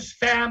richest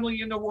family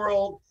in the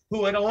world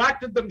who had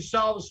elected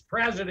themselves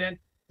president,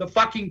 the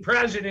fucking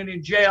president,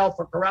 in jail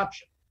for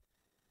corruption.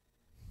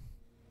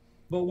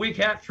 But we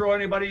can't throw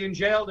anybody in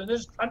jail in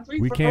this country.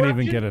 We for can't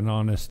corruption. even get an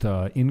honest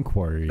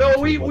inquiry. No,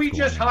 we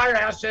just hire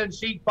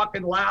SNC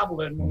fucking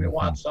Lavalin when we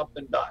want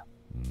something done.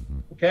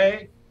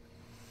 Okay?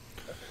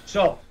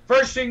 So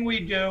first thing we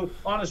do,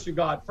 honest to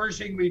God, first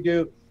thing we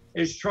do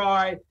is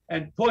try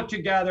and put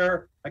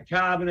together a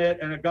cabinet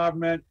and a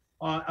government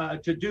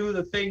to do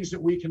the things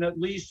that we can at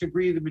least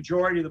agree the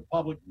majority of the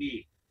public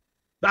need.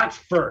 That's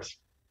first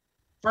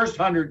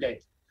 100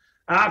 days.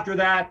 After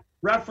that,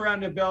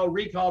 referendum bill,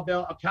 recall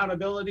bill,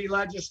 accountability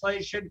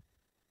legislation,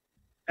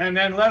 and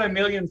then let a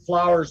million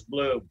flowers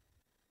bloom.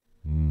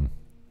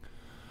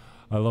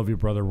 I love you,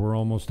 brother. We're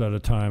almost out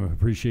of time. I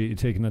appreciate you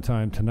taking the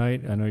time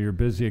tonight. I know you're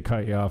busy. I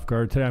caught you off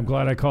guard today. I'm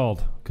glad I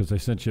called because I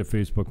sent you a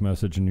Facebook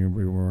message and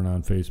we weren't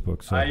on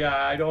Facebook. So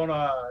I don't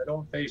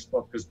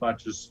Facebook as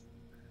much as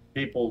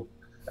people,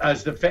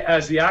 as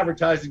the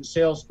advertising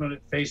salesman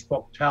at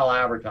Facebook tell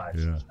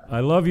advertisers. Yeah.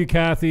 I love you,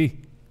 Kathy.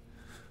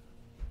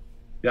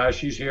 Yeah,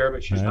 she's here,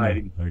 but she's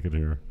hiding. I could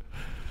hear her.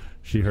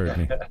 She heard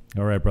me.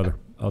 All right, brother.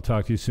 I'll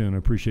talk to you soon. I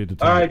appreciate the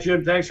time. All right,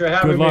 Jim. Thanks for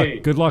having me.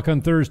 Good luck on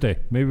Thursday.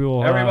 Maybe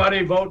we'll...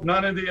 Everybody vote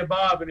none of the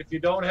above. And if you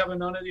don't have a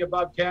none of the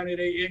above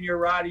candidate in your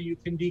riding, you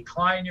can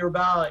decline your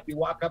ballot. You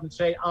walk up and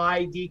say,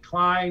 I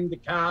decline to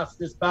cast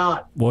this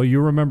ballot. Well, you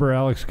remember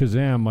Alex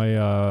Kazam, my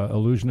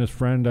illusionist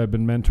friend I've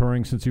been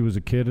mentoring since he was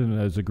a kid and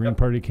as a Green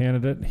Party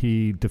candidate.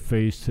 He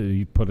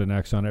put an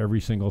X on every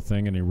single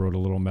thing, and he wrote a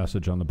little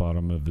message on the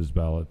bottom of his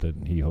ballot that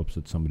he hopes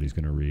that somebody's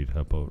going to read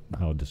about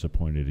how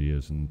disappointed he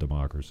is in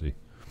democracy.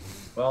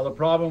 Well, the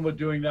problem with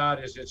doing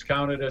that is it's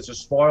counted as a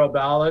spoil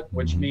ballot,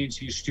 which means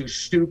he's too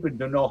stupid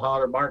to know how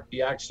to mark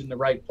the X in the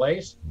right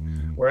place.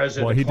 Whereas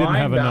a he didn't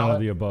have ballot, none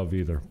of the above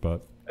either.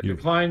 But a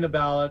decline the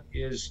ballot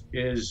is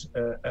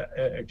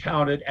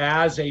counted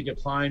as a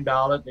decline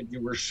ballot that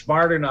you were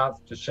smart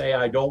enough to say,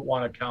 I don't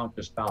want to count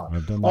this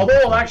ballot.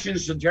 Although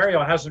Elections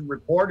Ontario hasn't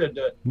reported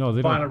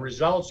the final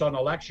results on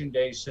election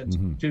day since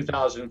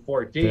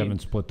 2014. They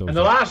haven't split those. And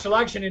the last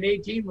election in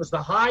 2018 was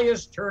the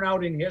highest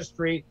turnout in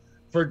history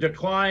for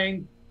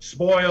declined,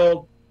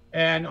 spoiled,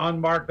 and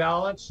unmarked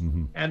ballots,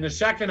 and the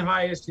second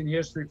highest in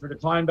history for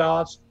declined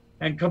ballots.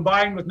 And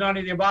combined with none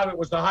of the above, it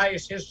was the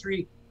highest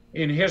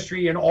in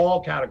history in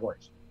all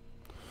categories.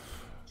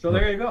 So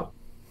there you go.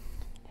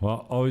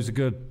 Well, always a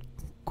good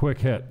quick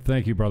hit.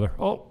 Thank you, brother.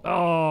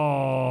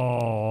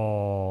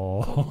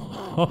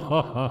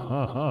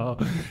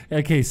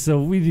 Okay,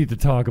 so we need to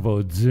talk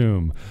about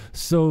Zoom.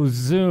 So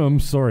Zoom,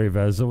 sorry,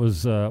 Vez, it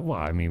was,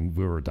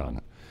 we were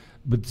done.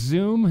 But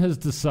Zoom has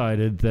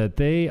decided that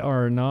they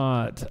are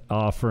not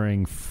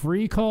offering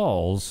free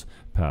calls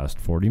past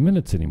 40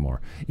 minutes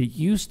anymore. It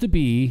used to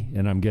be,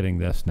 and I'm getting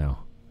this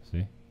now,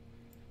 see?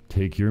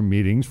 Take your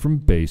meetings from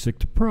Basic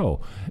to Pro.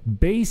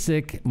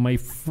 Basic, my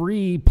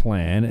free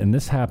plan, and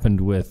this happened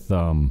with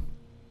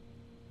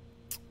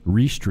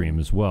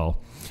Restream as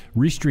well.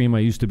 Restream, I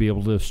used to be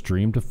able to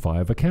stream to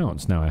 5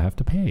 accounts. Now I have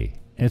to pay.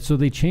 And so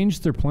they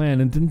changed their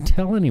plan and didn't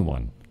tell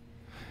anyone.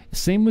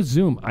 Same with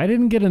Zoom. I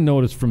didn't get a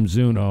notice from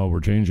Zoom, we're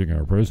changing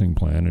our pricing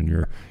plan and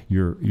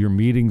your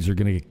meetings are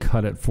going to get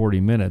cut at 40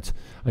 minutes.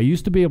 I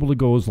used to be able to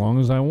go as long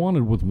as I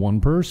wanted with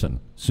one person.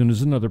 As soon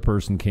as another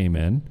person came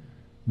in,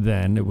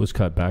 then it was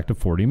cut back to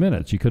 40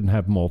 minutes. You couldn't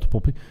have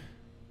multiple people.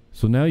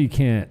 So now you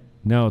can't.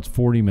 Now it's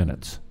 40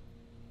 minutes.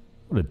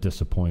 What a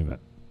disappointment.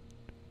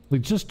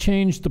 Like, just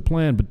change the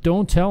plan, but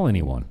don't tell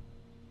anyone.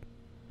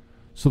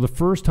 So the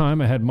first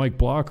time I had Mike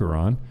Blocker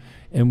on,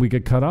 and we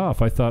get cut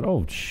off, I thought,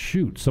 oh,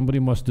 shoot, somebody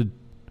must have,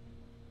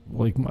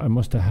 I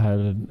must have had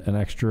an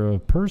extra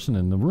person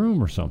in the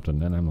room or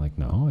something. And I'm like,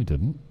 no, I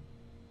didn't.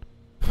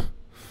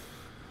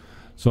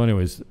 So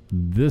anyways,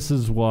 this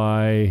is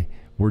why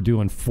we're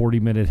doing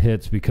 40-minute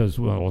hits because,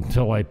 well,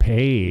 until I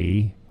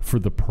pay for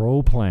the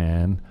pro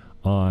plan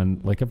on,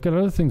 I've got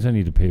other things I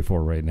need to pay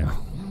for right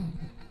now.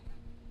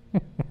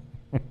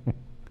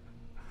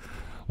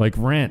 Like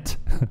rent.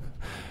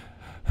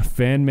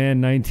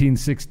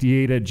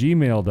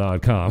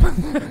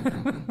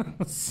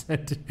 fanman1968@gmail.com.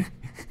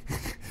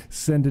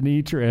 Send an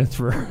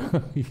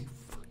e-transfer. You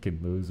fucking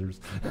losers.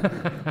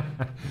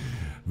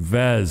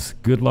 Vez,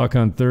 good luck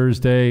on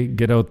Thursday.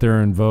 Get out there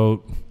and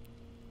vote.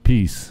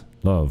 Peace,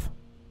 love,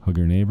 hug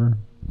your neighbor.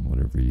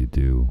 Whatever you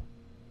do,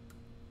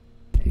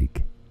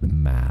 take the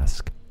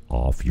mask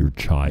off your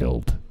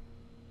child.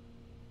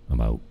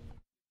 I'm out.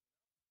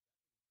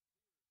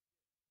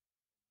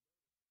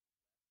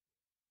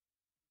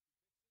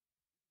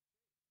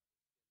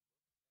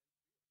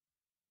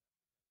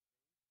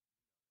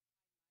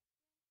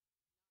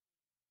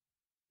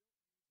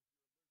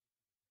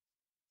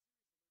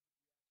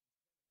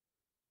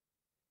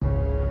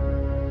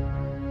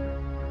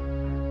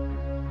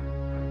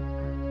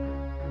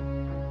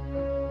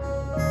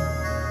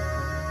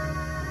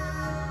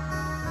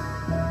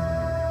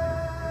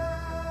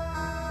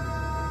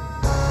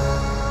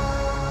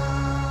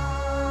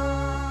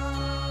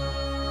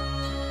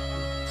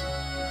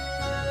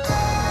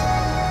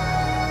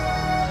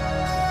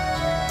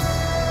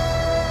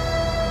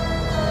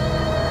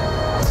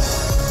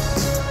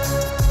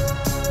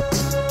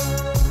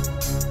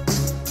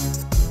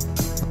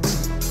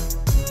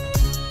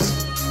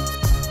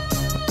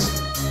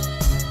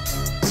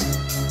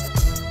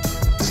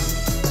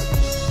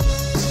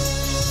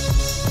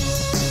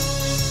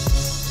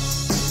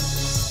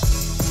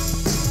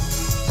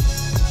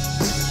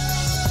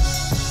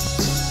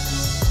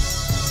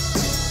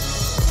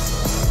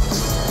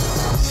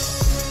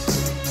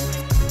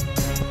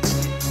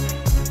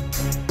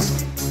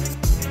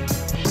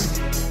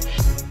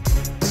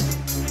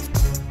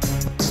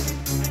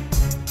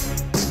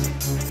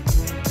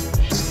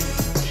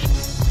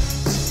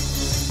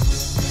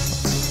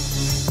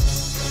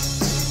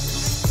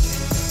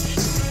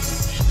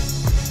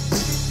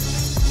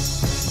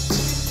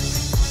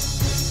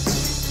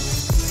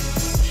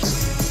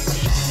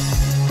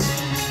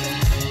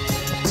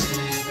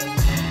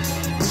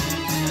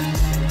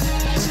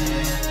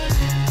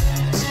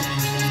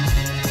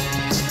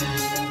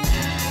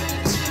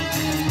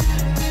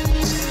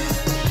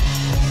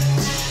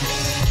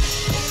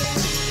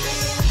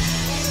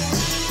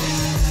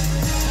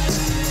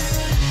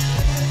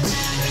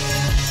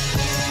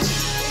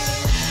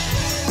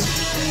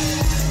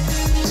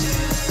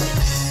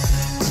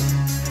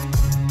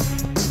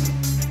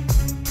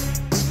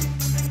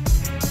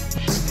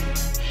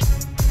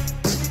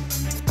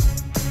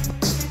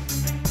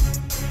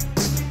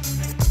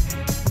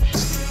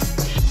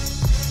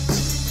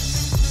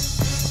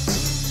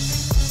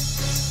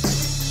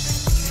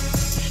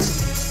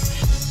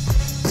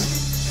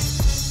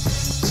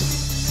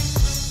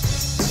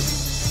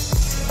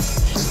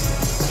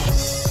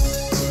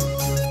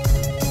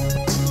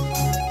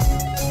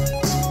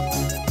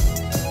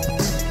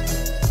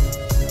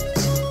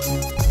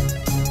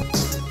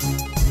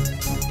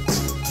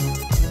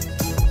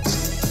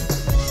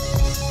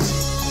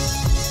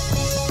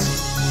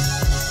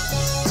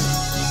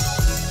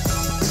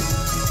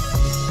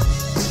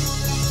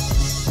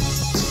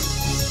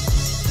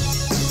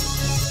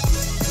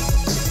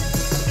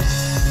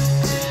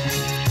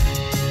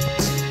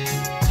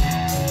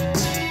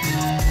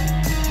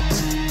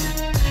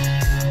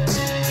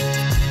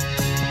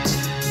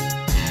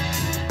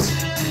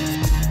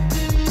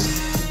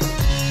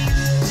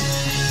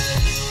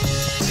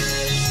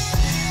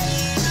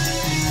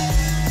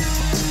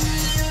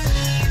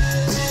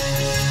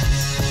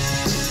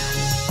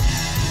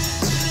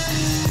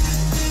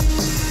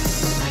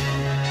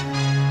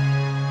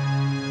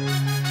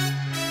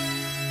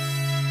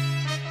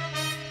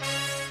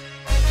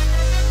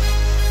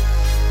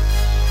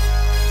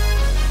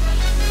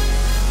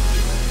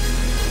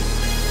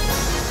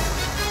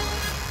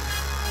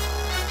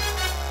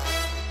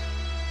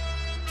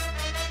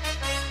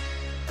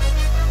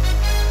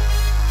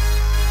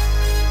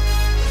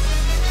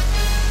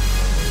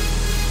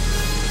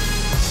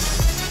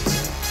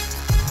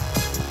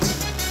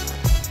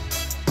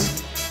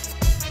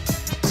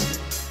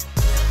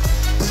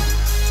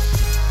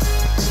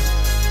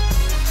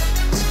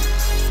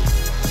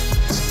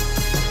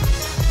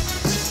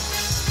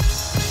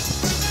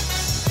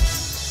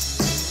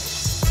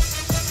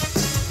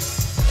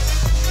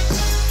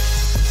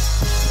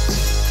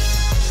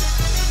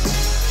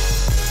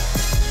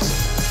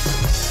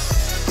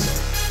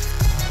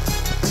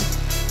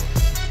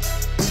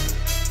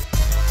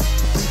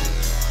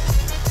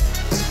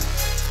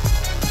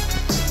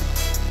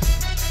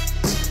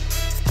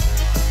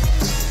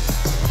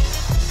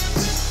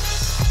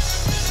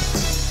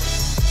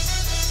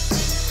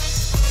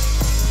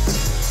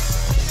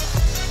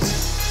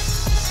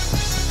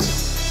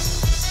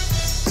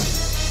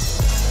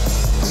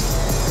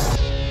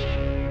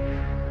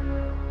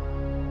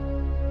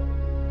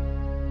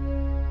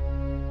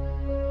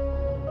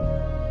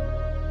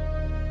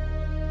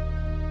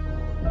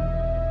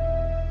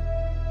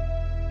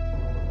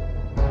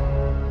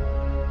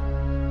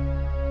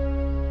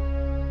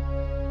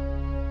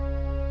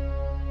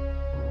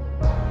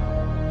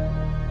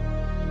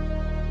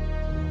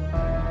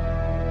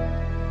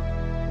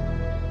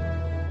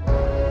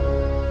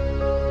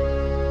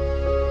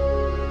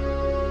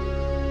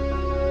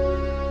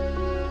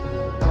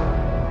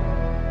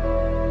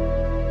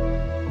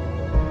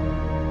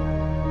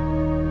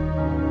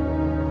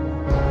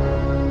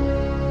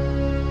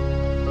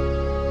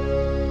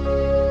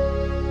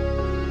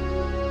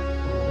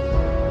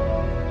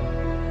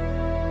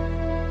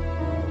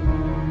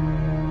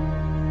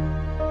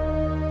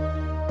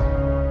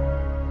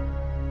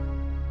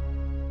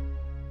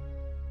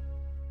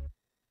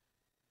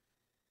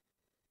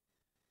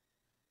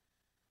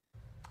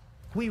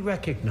 We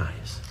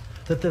recognize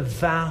that the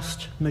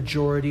vast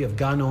majority of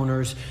gun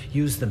owners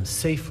use them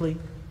safely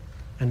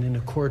and in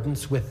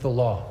accordance with the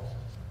law.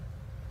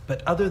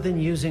 But other than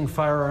using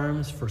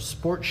firearms for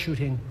sport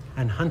shooting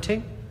and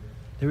hunting,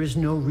 there is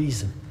no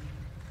reason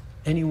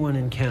anyone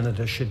in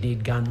Canada should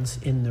need guns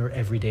in their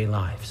everyday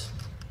lives.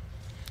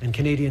 And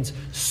Canadians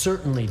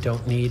certainly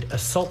don't need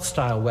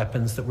assault-style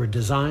weapons that were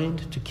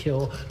designed to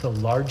kill the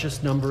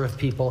largest number of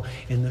people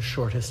in the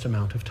shortest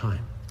amount of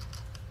time.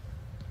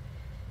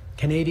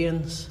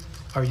 Canadians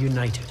are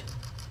united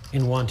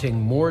in wanting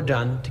more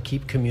done to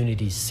keep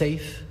communities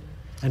safe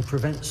and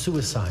prevent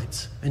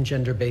suicides and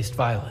gender-based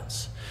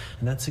violence.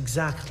 And that's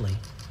exactly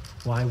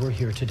why we're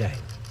here today.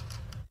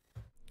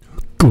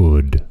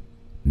 Good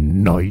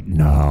night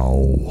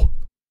now.